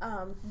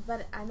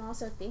 But I'm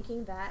also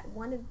thinking that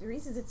one of the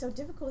reasons it's so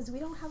difficult is we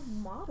don't have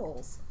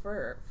models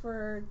for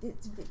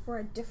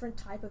a different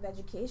type of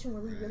education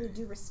where we really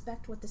do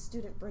respect what the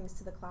student brings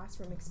to the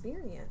classroom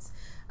experience.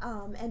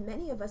 And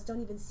many of us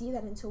don't even see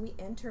that until we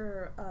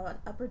enter an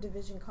upper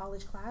division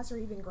college class or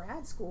even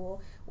grad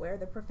school, where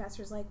the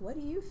professor's like, what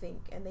do you think?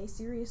 And they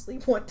seriously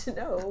want to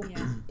know,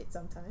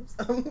 sometimes,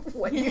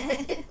 what you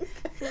think.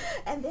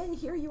 And then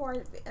here you are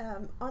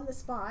on the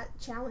spot,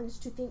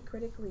 challenged to think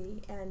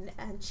critically and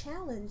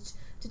challenged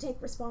to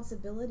take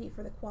responsibility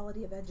for the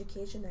quality of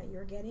education that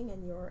you're getting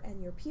and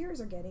your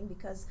peers are getting,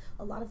 because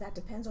a lot of that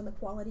depends on the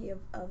quality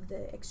of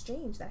the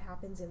exchange that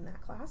happens in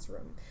that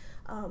classroom.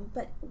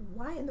 But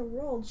why in the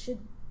world should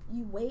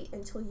you wait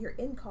until you're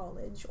in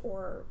college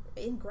or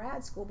in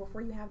grad school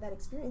before you have that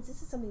experience?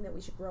 This is something that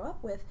we should grow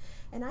up with.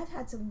 And I've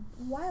had some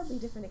wildly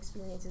different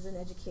experiences in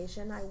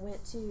education. I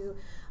went to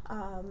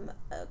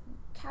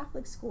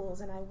Catholic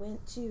schools, and I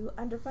went to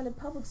underfunded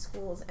public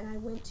schools, and I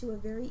went to a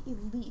very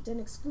elite and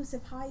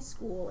exclusive high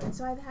school. And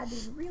so I've had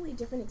these really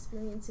different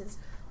experiences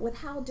with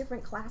how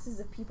different classes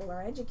of people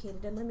are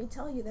educated. And let me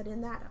tell you that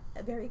in that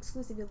very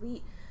exclusive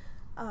elite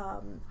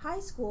high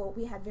school,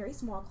 we had very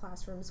small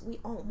classrooms. We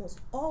almost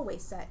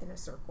always sat in a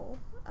circle,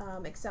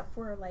 except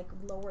for like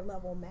lower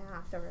level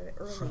math or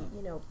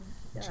early,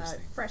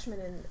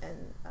 freshman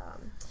and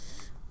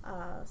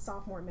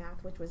sophomore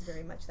math, which was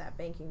very much that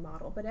banking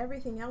model. But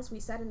everything else, we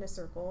sat in a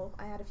circle.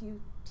 I had a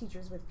few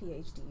teachers with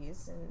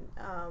PhDs,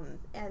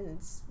 and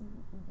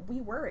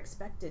we were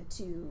expected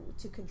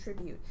to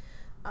contribute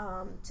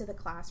to the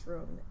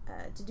classroom,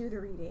 to do the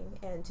reading,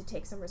 and to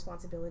take some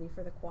responsibility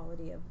for the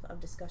quality of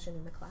discussion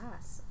in the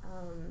class.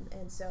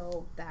 And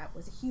so that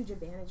was a huge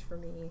advantage for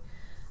me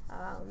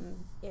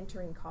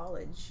entering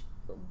college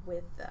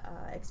with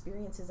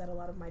experiences that a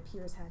lot of my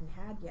peers hadn't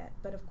had yet.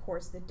 But of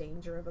course, the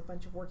danger of a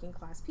bunch of working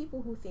class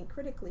people who think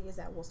critically is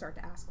that we'll start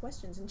to ask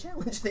questions and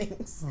challenge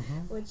things,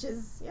 which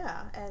is,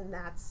 and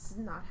that's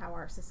not how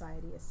our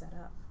society is set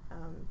up.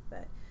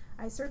 But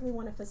I certainly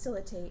want to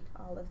facilitate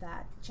all of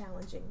that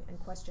challenging and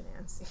question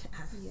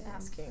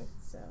asking.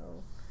 So,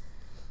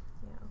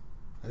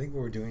 I think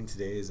what we're doing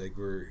today is like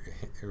we're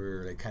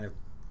like kind of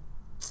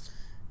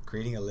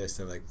creating a list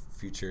of like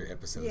future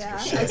episodes. Yeah,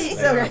 for sure.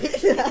 so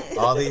right.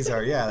 All these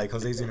are like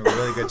Jose's doing a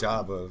really good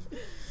job of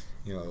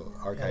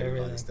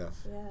archiving all this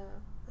stuff.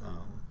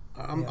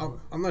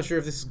 I'm not sure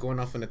if this is going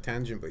off on a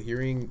tangent, but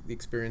hearing the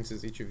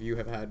experiences each of you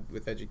have had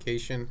with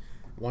education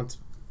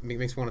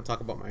makes me want to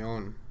talk about my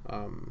own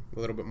a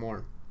little bit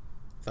more,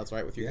 if that's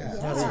right with you guys.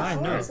 That's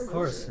fine. No, of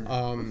course.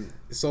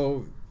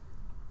 So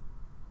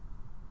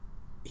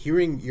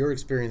hearing your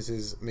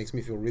experiences makes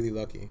me feel really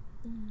lucky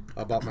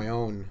about my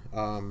own.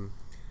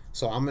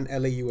 So I'm an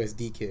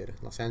LAUSD kid,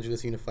 Los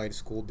Angeles Unified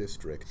School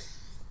District,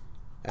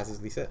 as is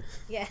Lisa.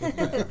 Yeah.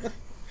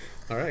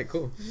 All right,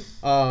 cool.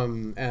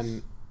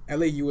 And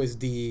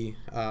LAUSD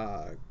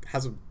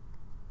has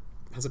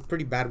a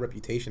pretty bad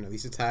reputation. At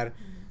least it's had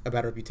a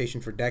bad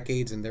reputation for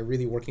decades, and they're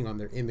really working on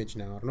their image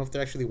now. I don't know if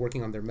they're actually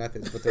working on their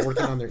methods, but they're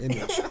working on their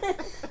image.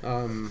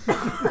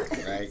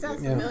 Right.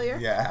 Sounds familiar.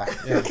 Yeah.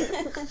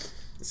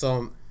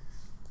 So,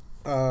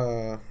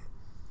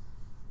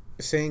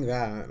 saying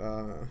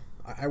that,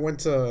 I went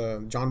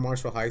to John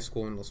Marshall High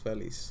School in Los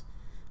Feliz,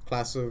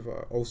 class of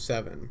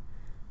 07,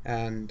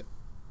 and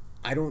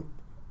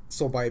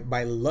so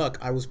by luck,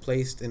 I was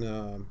placed in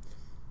a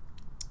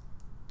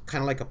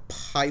kind of like a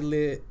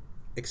pilot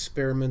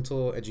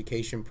experimental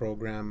education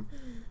program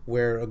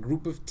where a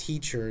group of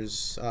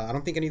teachers, I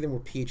don't think any of them were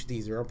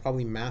PhDs, they were all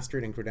probably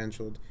mastered and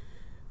credentialed,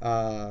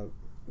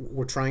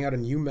 were trying out a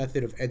new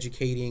method of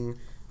educating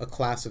a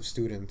class of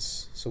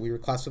students. So we were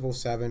class of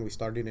 07, we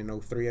started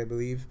in 03, I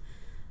believe.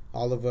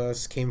 All of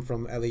us came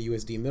from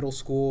LAUSD middle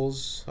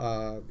schools,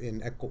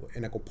 in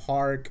Echo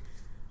Park,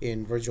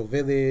 in Virgil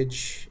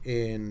Village,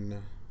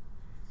 in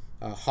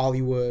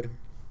Hollywood,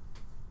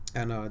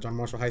 and John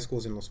Marshall High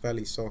Schools in Los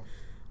Feliz. So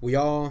we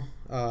all,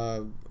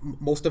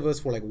 most of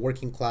us were like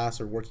working class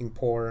or working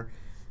poor.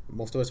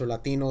 Most of us are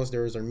Latinos.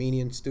 There was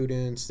Armenian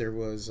students. There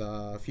was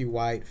a few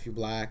white, a few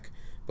black,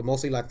 but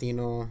mostly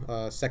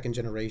Latino, second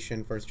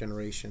generation, first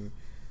generation,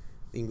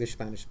 English,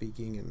 Spanish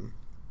speaking. And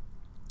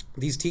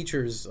these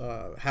teachers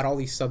had all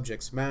these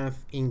subjects,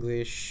 math,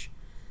 English,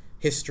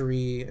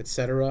 history,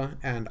 etc.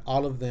 And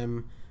all of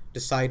them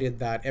decided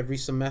that every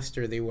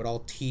semester they would all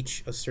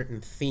teach a certain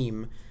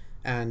theme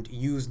and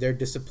use their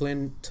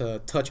discipline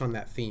to touch on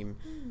that theme.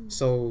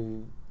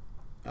 So,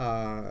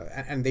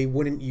 and they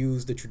wouldn't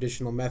use the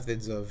traditional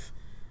methods of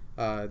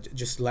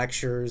just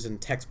lectures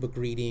and textbook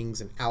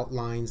readings and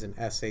outlines and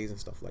essays and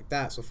stuff like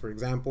that. So, for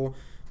example,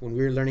 when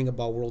we were learning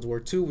about World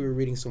War II, we were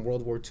reading some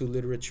World War II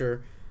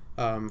literature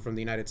from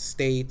the United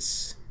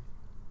States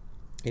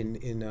in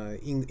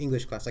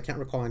English class. I can't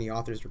recall any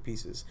authors or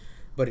pieces.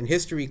 But in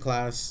history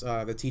class,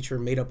 the teacher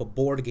made up a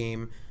board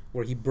game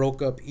where he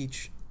broke up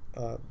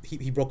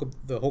he broke up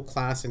the whole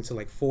class into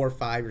like 4,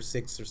 5, or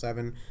 6 or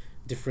 7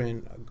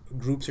 different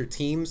groups or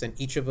teams, and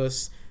each of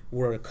us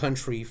were a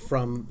country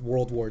from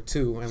World War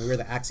II, and we were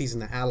the Axis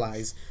and the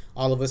Allies.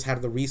 All of us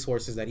had the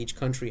resources that each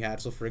country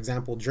had. So, for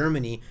example,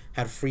 Germany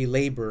had free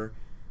labor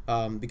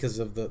because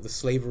of the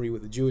slavery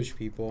with the Jewish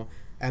people,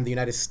 and the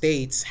United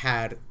States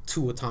had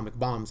 2 atomic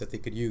bombs that they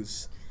could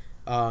use.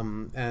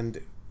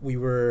 And we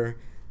were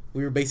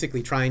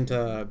basically trying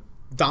to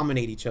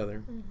dominate each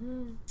other.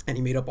 And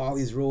he made up all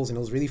these rules, and it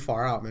was really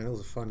far out, man. It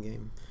was a fun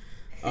game.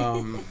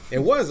 It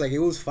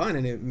was fun,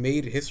 and it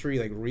made history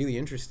like really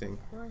interesting.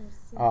 Of course,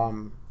 yeah.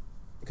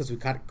 Because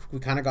we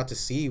kind of got to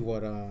see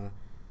what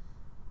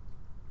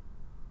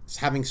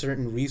having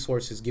certain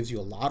resources gives you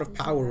a lot of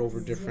power over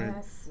different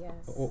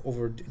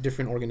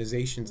different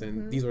organizations,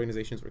 and these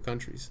organizations were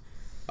countries.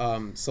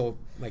 So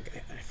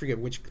like I forget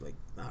which, like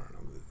I don't know,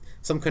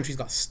 some countries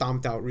got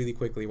stomped out really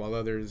quickly while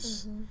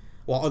others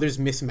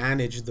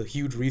mismanaged the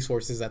huge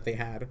resources that they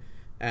had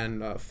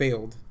and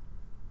failed.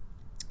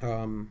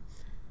 And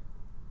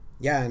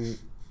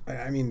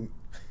I mean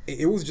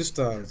it was just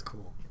That's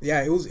cool.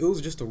 Yeah, it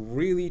was just a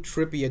really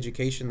trippy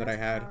education that I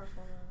had.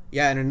 Powerful.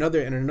 Yeah, in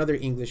another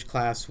English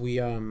class,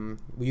 we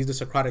used a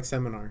Socratic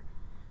seminar,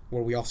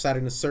 where we all sat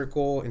in a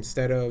circle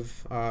instead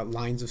of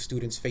lines of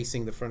students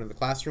facing the front of the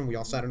classroom. We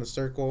all sat in a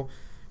circle.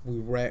 We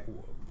read,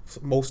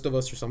 most of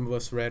us or some of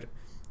us read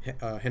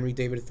Henry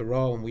David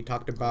Thoreau, and we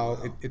talked about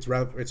its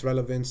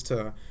relevance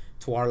to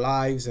our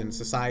lives and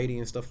society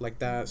and stuff like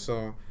that.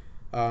 So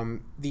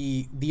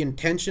the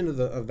intention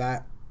of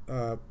that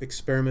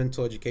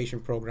experimental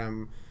education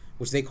program,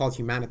 which they called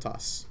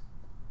Humanitas,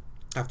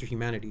 after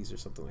humanities or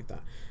something like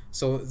that.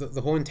 So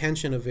the whole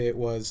intention of it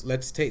was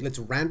let's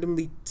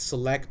randomly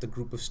select a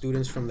group of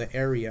students from the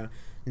area,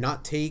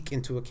 not take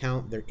into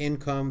account their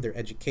income, their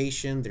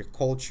education, their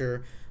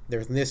culture,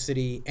 their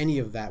ethnicity, any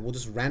of that. We'll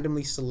just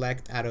randomly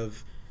select out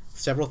of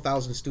several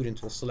thousand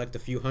students. We'll select a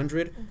few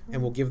hundred,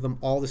 and we'll give them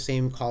all the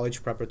same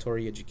college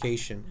preparatory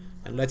education,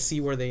 and let's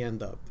see where they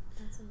end up.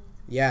 That's amazing.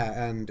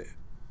 Yeah, and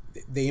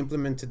they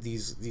implemented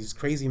these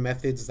crazy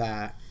methods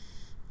that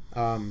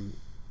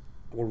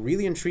were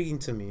really intriguing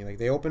to me. Like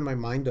they opened my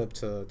mind up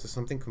to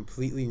something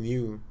completely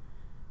new,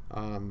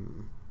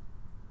 and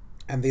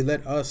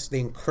they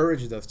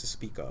encouraged us to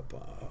speak up,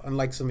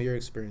 unlike some of your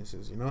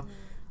experiences, you know.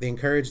 They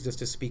encouraged us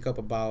to speak up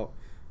about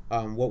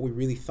what we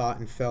really thought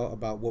and felt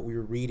about what we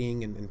were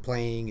reading and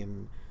playing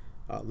and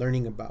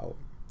learning about,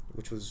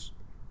 which was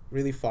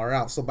really far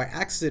out. So by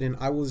accident,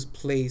 I was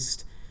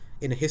placed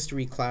in a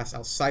history class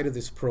outside of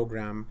this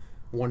program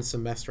one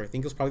semester. I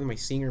think it was probably my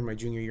senior and my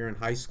junior year in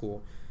high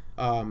school.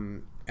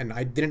 And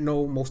I didn't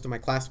know most of my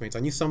classmates. I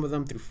knew some of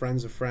them through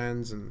friends of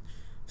friends and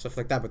stuff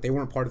like that, but they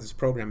weren't part of this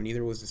program, and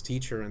neither was this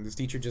teacher. And this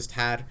teacher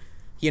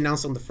he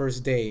announced on the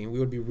first day, we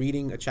would be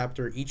reading a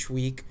chapter each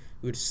week.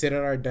 We would sit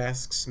at our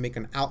desks, make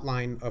an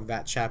outline of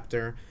that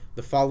chapter.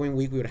 The following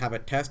week, we would have a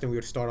test, and we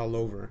would start all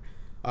over.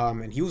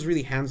 And he was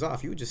really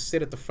hands-off. He would just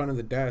sit at the front of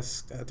the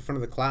desk, at the front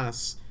of the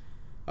class,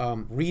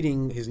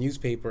 reading his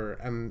newspaper,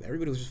 and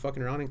everybody was just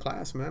fucking around in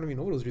class, man. I mean,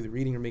 nobody was really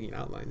reading or making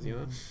outlines, you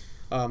know?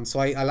 So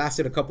I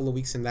lasted a couple of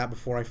weeks in that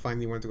before I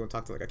finally went to go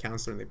talk to like a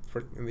counselor,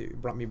 and they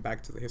brought me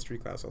back to the history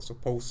class I was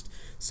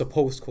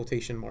supposed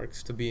quotation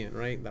marks to be in,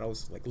 right? That I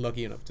was like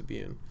lucky enough to be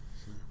in.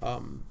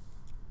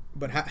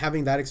 But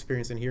having that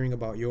experience and hearing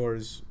about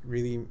yours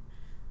really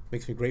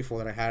makes me grateful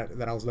that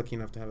I was lucky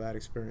enough to have that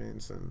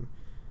experience. And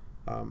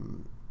I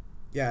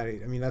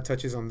mean that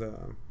touches on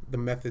the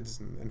methods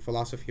and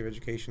philosophy of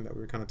education that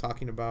we were kind of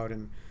talking about,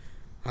 and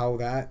how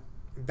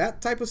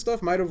that type of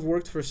stuff might have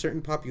worked for a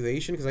certain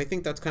population, because I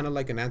think that's kind of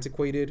like an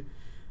antiquated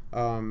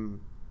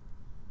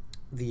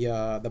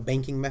the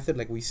banking method,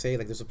 like we say,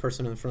 like there's a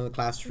person in the front of the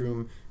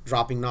classroom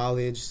dropping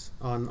knowledge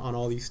on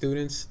all these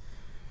students.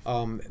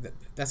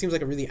 That seems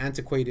like a really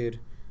antiquated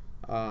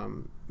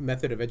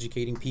method of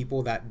educating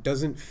people that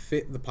doesn't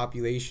fit the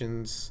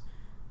populations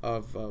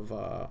of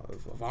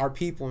our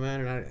people,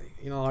 man,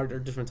 and our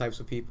different types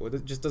of people.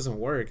 It just doesn't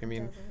work. I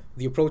mean,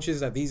 the approaches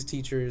that these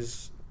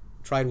teachers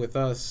tried with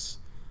us,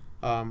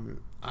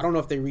 I don't know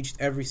if they reached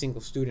every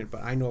single student,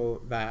 but I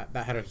know that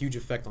had a huge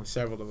effect on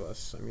several of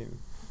us. I mean,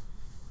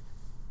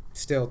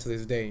 still to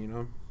this day, you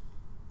know.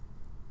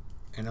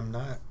 And I'm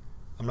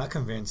not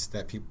convinced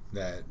that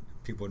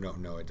people don't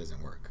know it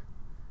doesn't work.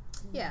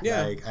 Yeah.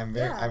 Yeah. Like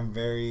I'm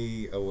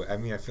very aware. I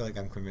mean, I feel like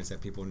I'm convinced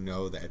that people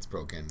know that it's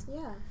broken.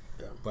 Yeah.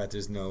 But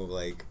there's no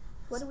like.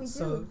 What do we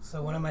do?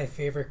 So one of my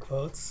favorite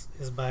quotes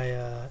is by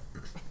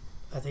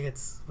I think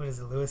it's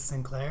Lewis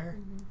Sinclair.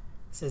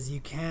 It says you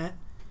can't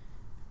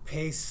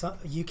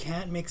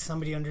make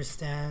somebody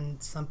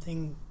understand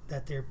something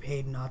that they're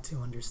paid not to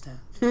understand.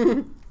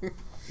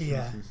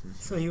 Yeah.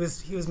 So he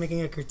was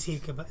making a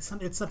critique about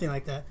it's something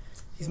like that.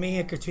 He's making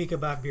a critique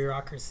about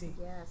bureaucracy.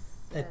 Yes.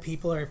 That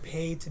people are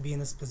paid to be in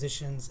these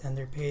positions, and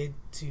they're paid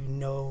to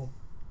know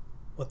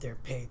what they're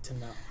paid to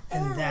know.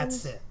 And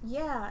that's it.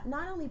 Yeah,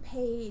 not only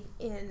paid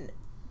in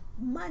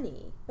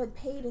money, but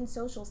paid in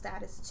social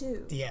status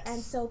too. Yes.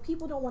 And so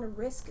people don't want to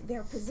risk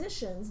their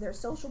positions, their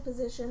social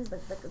positions, the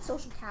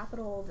social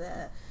capital,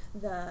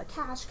 the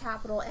cash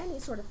capital, any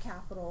sort of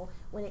capital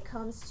when it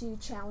comes to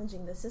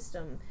challenging the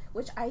system,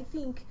 which I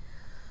think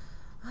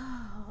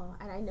Oh,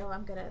 and I know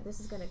this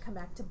is gonna come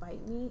back to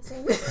bite me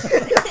saying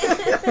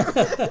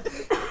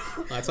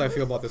That's how I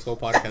feel about this whole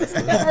podcast.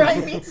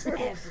 Right, me too.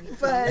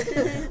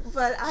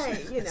 But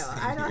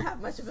I don't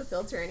have much of a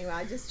filter anyway.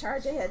 I just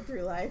charge ahead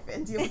through life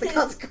and deal with the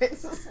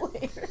consequences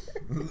later.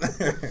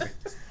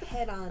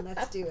 Head on,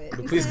 let's do it.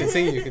 But please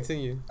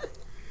continue.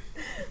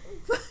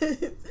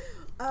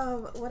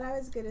 But what I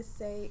was gonna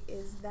say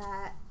is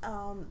that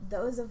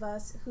those of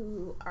us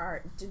who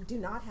do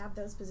not have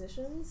those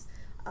positions,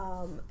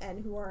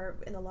 and who are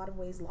in a lot of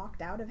ways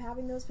locked out of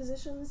having those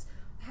positions,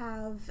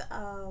 have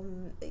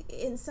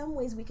in some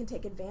ways we can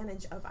take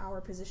advantage of our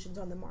positions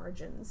on the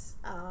margins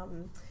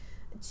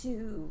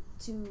to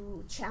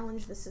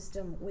challenge the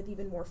system with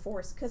even more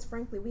force, because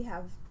frankly we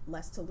have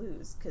less to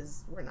lose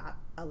because we're not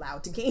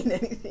allowed to gain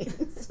anything.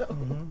 So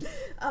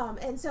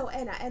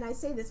and I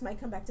say this might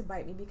come back to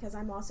bite me because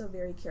I'm also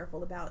very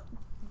careful about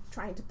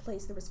trying to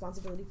place the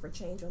responsibility for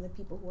change on the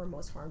people who are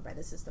most harmed by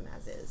the system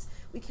as is.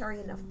 We carry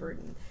enough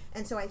burden.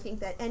 And so I think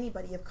that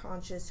anybody of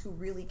conscience who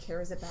really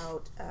cares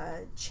about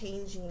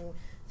changing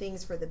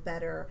things for the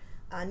better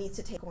needs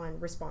to take on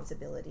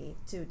responsibility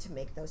to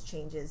make those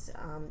changes,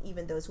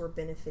 even those who are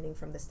benefiting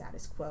from the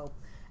status quo.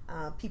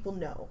 People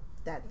know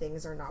that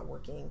things are not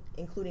working,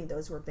 including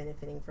those who are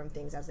benefiting from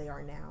things as they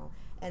are now.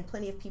 And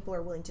plenty of people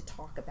are willing to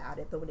talk about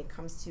it, but when it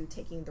comes to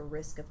taking the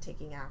risk of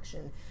taking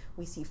action,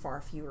 we see far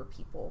fewer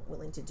people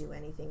willing to do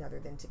anything other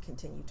than to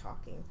continue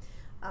talking.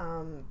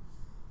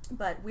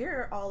 But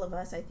all of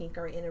us, I think,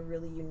 are in a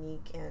really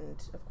unique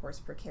and, of course,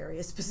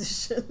 precarious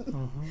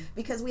position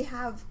because we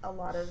have a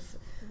lot of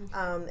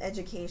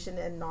education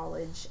and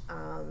knowledge,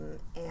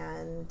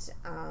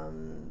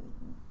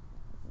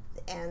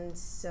 and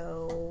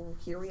so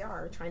here we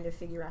are trying to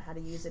figure out how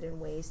to use it in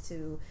ways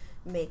to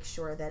make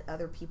sure that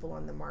other people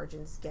on the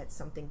margins get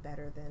something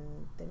better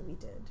than we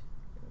did.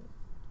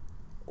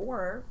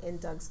 Or, in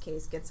Doug's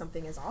case, get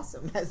something as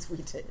awesome as we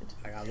did.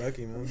 I got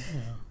lucky, man.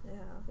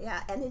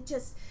 Yeah.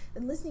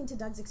 And listening to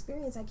Doug's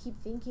experience, I keep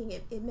thinking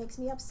it makes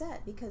me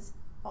upset because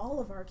all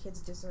of our kids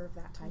deserve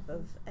that type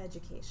of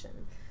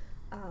education.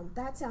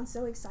 That sounds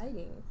so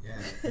exciting. Yeah,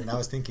 and I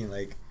was thinking,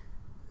 like,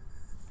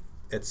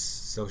 it's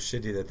so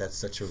shitty that that's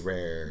such a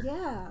rare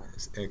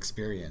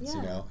experience,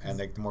 you know? And,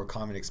 like, the more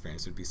common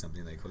experience would be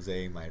something like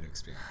Jose might have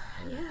experienced.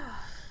 Yeah.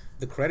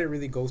 The credit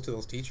really goes to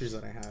those teachers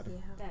that I had.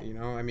 Yeah. You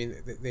know, I mean,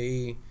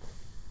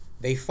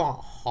 they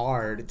fought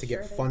hard to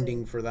get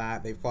funding for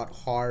that. They fought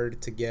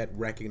hard to get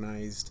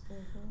recognized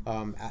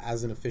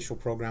as an official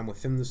program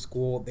within the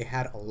school. They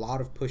had a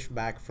lot of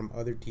pushback from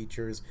other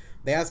teachers.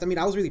 They asked, I mean,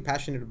 I was really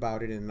passionate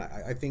about it, and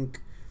I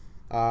think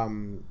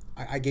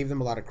I gave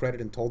them a lot of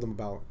credit and told them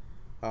about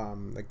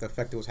like the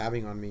effect it was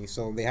having on me.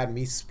 So they had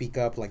me speak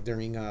up like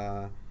during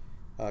I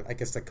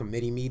guess the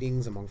committee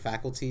meetings among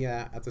faculty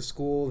at the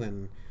school,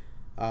 and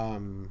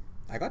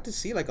I got to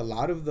see like a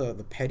lot of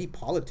the petty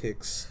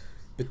politics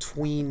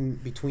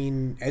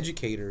between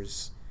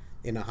educators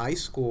in a high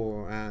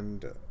school.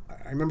 And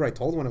I remember I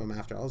told one of them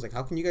after, I was like,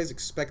 how can you guys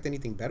expect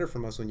anything better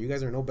from us when you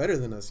guys are no better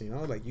than us, you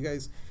know? Like, you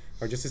guys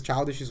are just as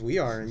childish as we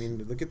are. I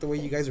mean, look at the way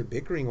you guys are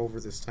bickering over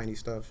this tiny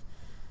stuff.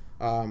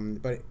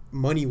 But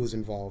money was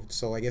involved,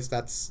 so I guess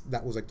that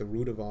was like the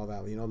root of all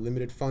that, you know,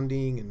 limited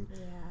funding,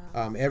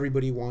 and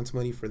everybody wants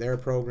money for their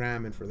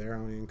program and for their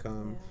own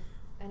income.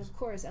 And of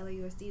course,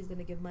 LAUSD is going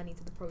to give money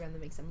to the program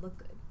that makes them look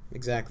good.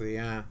 Exactly,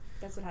 yeah.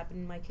 That's what happened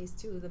in my case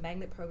too. The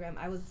magnet program,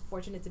 I was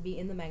fortunate to be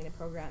in the magnet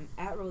program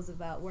at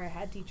Roosevelt, where I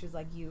had teachers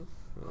like you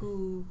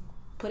who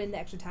put in the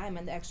extra time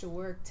and the extra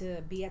work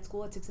to be at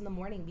school at 6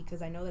 a.m,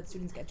 because I know that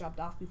students get dropped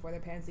off before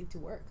their parents leave to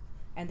work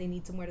and they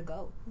need somewhere to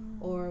go,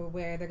 or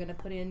where they're going to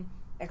put in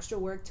extra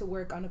work to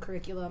work on a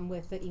curriculum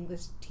with the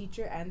English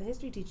teacher and the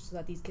history teacher so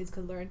that these kids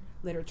could learn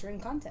literature and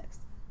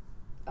context.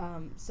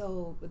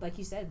 So like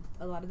you said,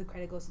 a lot of the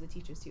credit goes to the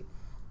teachers too.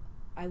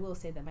 I will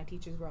say that my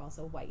teachers were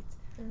also white.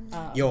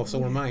 Yo, so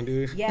were mine,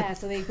 dude. Yeah,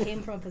 so they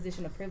came from a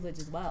position of privilege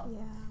as well.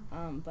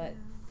 But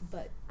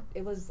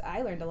it was,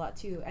 I learned a lot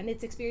too, and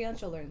it's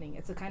experiential learning.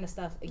 It's the kind of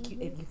stuff, if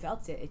you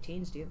felt it, it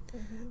changed you.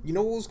 You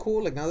know what was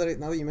cool? Like now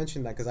that you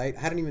mentioned that, because I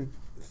hadn't even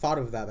thought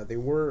of that they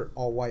were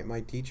all white, my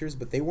teachers,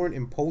 but they weren't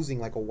imposing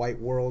like a white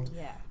world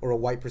or a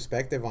white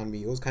perspective on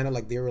me. It was kind of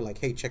like they were like,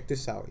 hey, check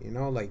this out, you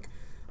know, like,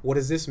 what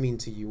does this mean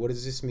to you? What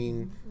does this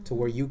mean to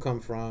where you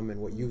come from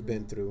and what you've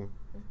been through?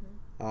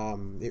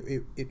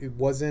 It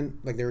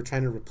wasn't like they were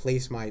trying to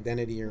replace my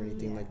identity or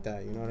anything like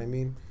that, you know what I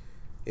mean?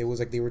 It was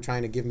like they were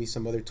trying to give me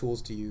some other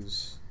tools to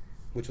use,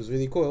 which was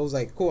really cool. It was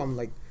like, cool, I'm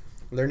like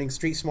learning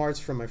street smarts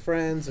from my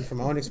friends and from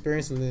my own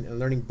experience, and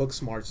learning book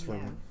smarts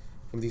from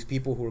these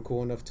people who were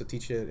cool enough to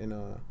teach it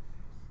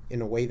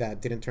in a way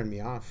that didn't turn me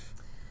off.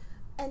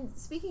 And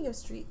speaking of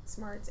street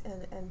smarts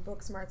and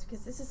book smarts,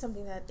 because this is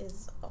something that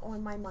is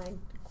on my mind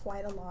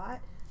quite a lot,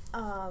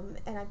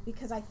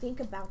 Because I think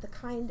about the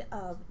kind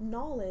of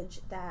knowledge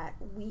that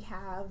we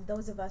have,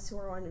 those of us who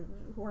are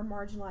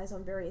marginalized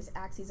on various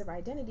axes of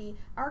identity,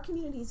 our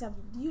communities have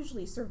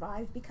usually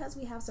survived because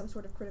we have some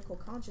sort of critical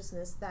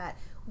consciousness that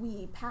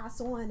we pass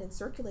on and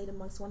circulate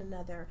amongst one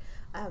another.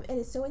 And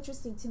it's so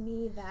interesting to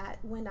me that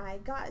when I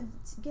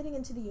getting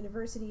into the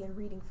university and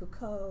reading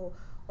Foucault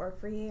or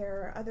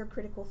Freire, other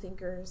critical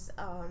thinkers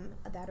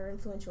that are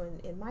influential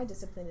in my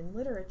discipline in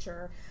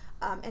literature,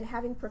 and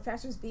having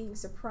professors being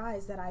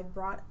surprised that I've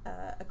brought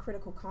a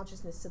critical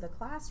consciousness to the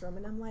classroom.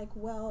 And I'm like,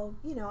 well,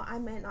 I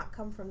might not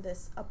come from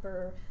this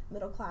upper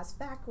middle class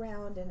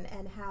background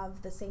and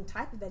have the same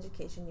type of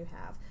education you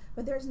have,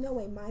 but there's no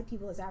way my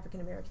people as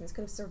African Americans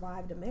could have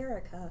survived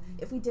America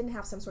if we didn't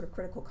have some sort of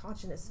critical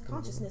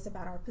consciousness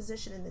about our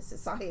position in this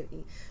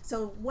society.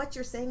 So what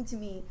you're saying to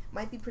me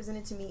might be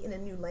presented to me in a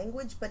new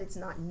language, but it's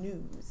not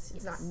news.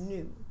 It's not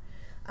new.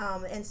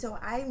 And so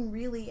I'm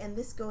really, and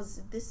this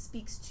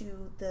speaks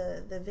to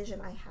the vision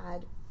I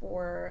had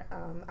for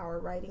our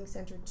writing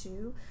center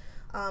too,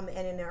 and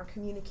in our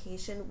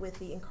communication with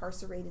the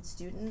incarcerated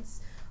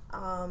students.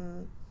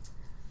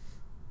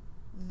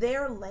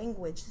 Their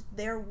language,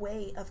 their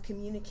way of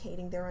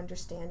communicating their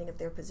understanding of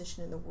their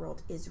position in the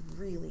world is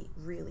really,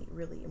 really,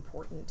 really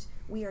important.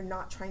 We are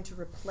not trying to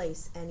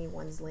replace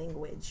anyone's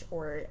language,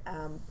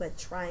 but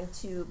trying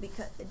to,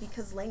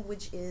 because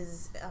language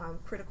is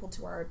critical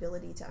to our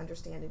ability to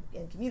understand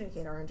and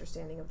communicate our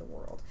understanding of the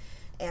world.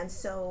 And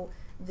so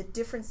the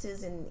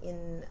differences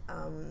in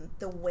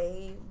the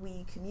way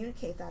we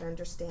communicate that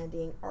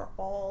understanding are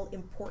all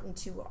important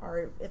to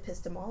our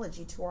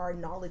epistemology, to our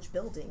knowledge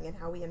building and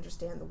how we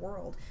understand the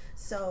world.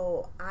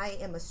 So I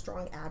am a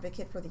strong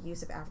advocate for the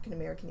use of African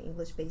American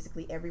English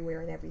basically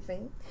everywhere and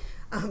everything,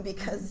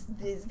 because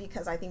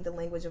I think the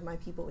language of my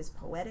people is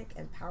poetic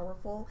and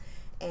powerful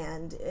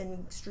and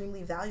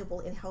extremely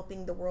valuable in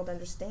helping the world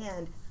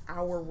understand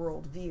our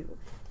worldview,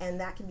 and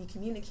that can be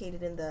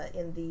communicated in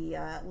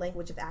the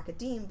language of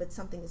academe, but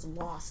something is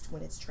lost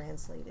when it's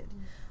translated.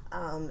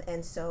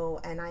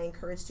 And I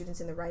encourage students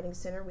in the Writing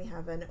Center. We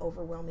have an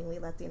overwhelmingly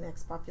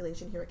Latinx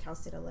population here at Cal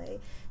State LA,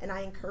 and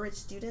I encourage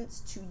students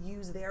to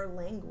use their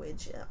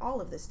language,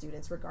 all of the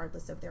students,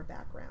 regardless of their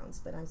backgrounds,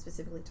 but I'm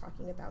specifically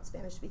talking about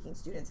Spanish-speaking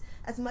students,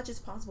 as much as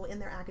possible in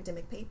their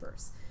academic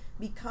papers,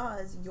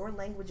 because your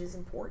language is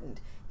important,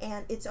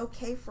 and it's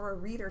okay for a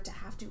reader to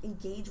have to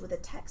engage with a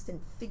text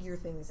and figure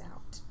things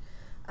out.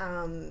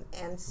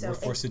 And so we're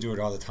forced to do it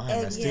all the time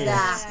as students.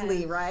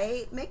 Exactly,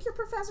 right? Make your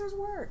professors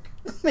work.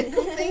 Make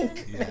them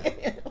think.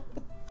 Yeah.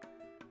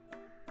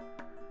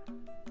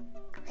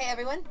 Hey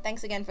everyone,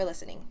 thanks again for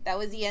listening. That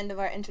was the end of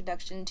our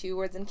introduction to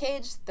Words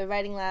Uncaged, the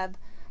Writing Lab,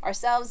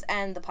 ourselves,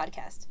 and the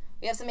podcast.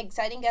 We have some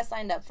exciting guests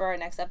lined up for our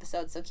next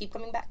episode, so keep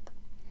coming back.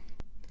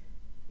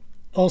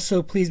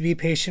 Also, please be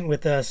patient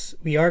with us.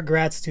 We are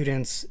grad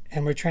students,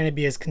 and we're trying to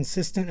be as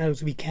consistent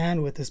as we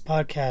can with this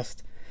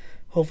podcast.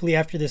 Hopefully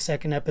after the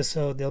second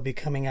episode, they'll be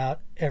coming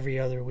out every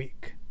other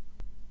week.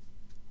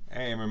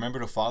 Hey, and remember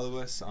to follow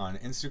us on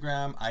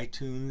Instagram,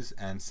 iTunes,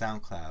 and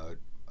SoundCloud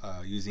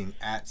using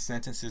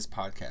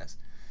 @SentencesPodcast.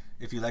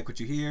 If you like what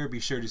you hear,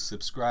 be sure to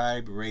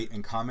subscribe, rate,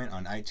 and comment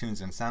on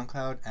iTunes and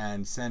SoundCloud,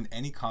 and send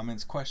any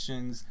comments,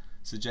 questions,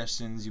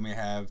 suggestions you may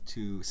have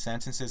to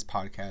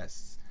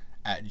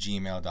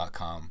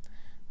sentencespodcasts@gmail.com.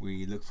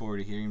 We look forward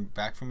to hearing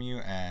back from you,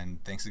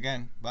 and thanks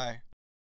again. Bye.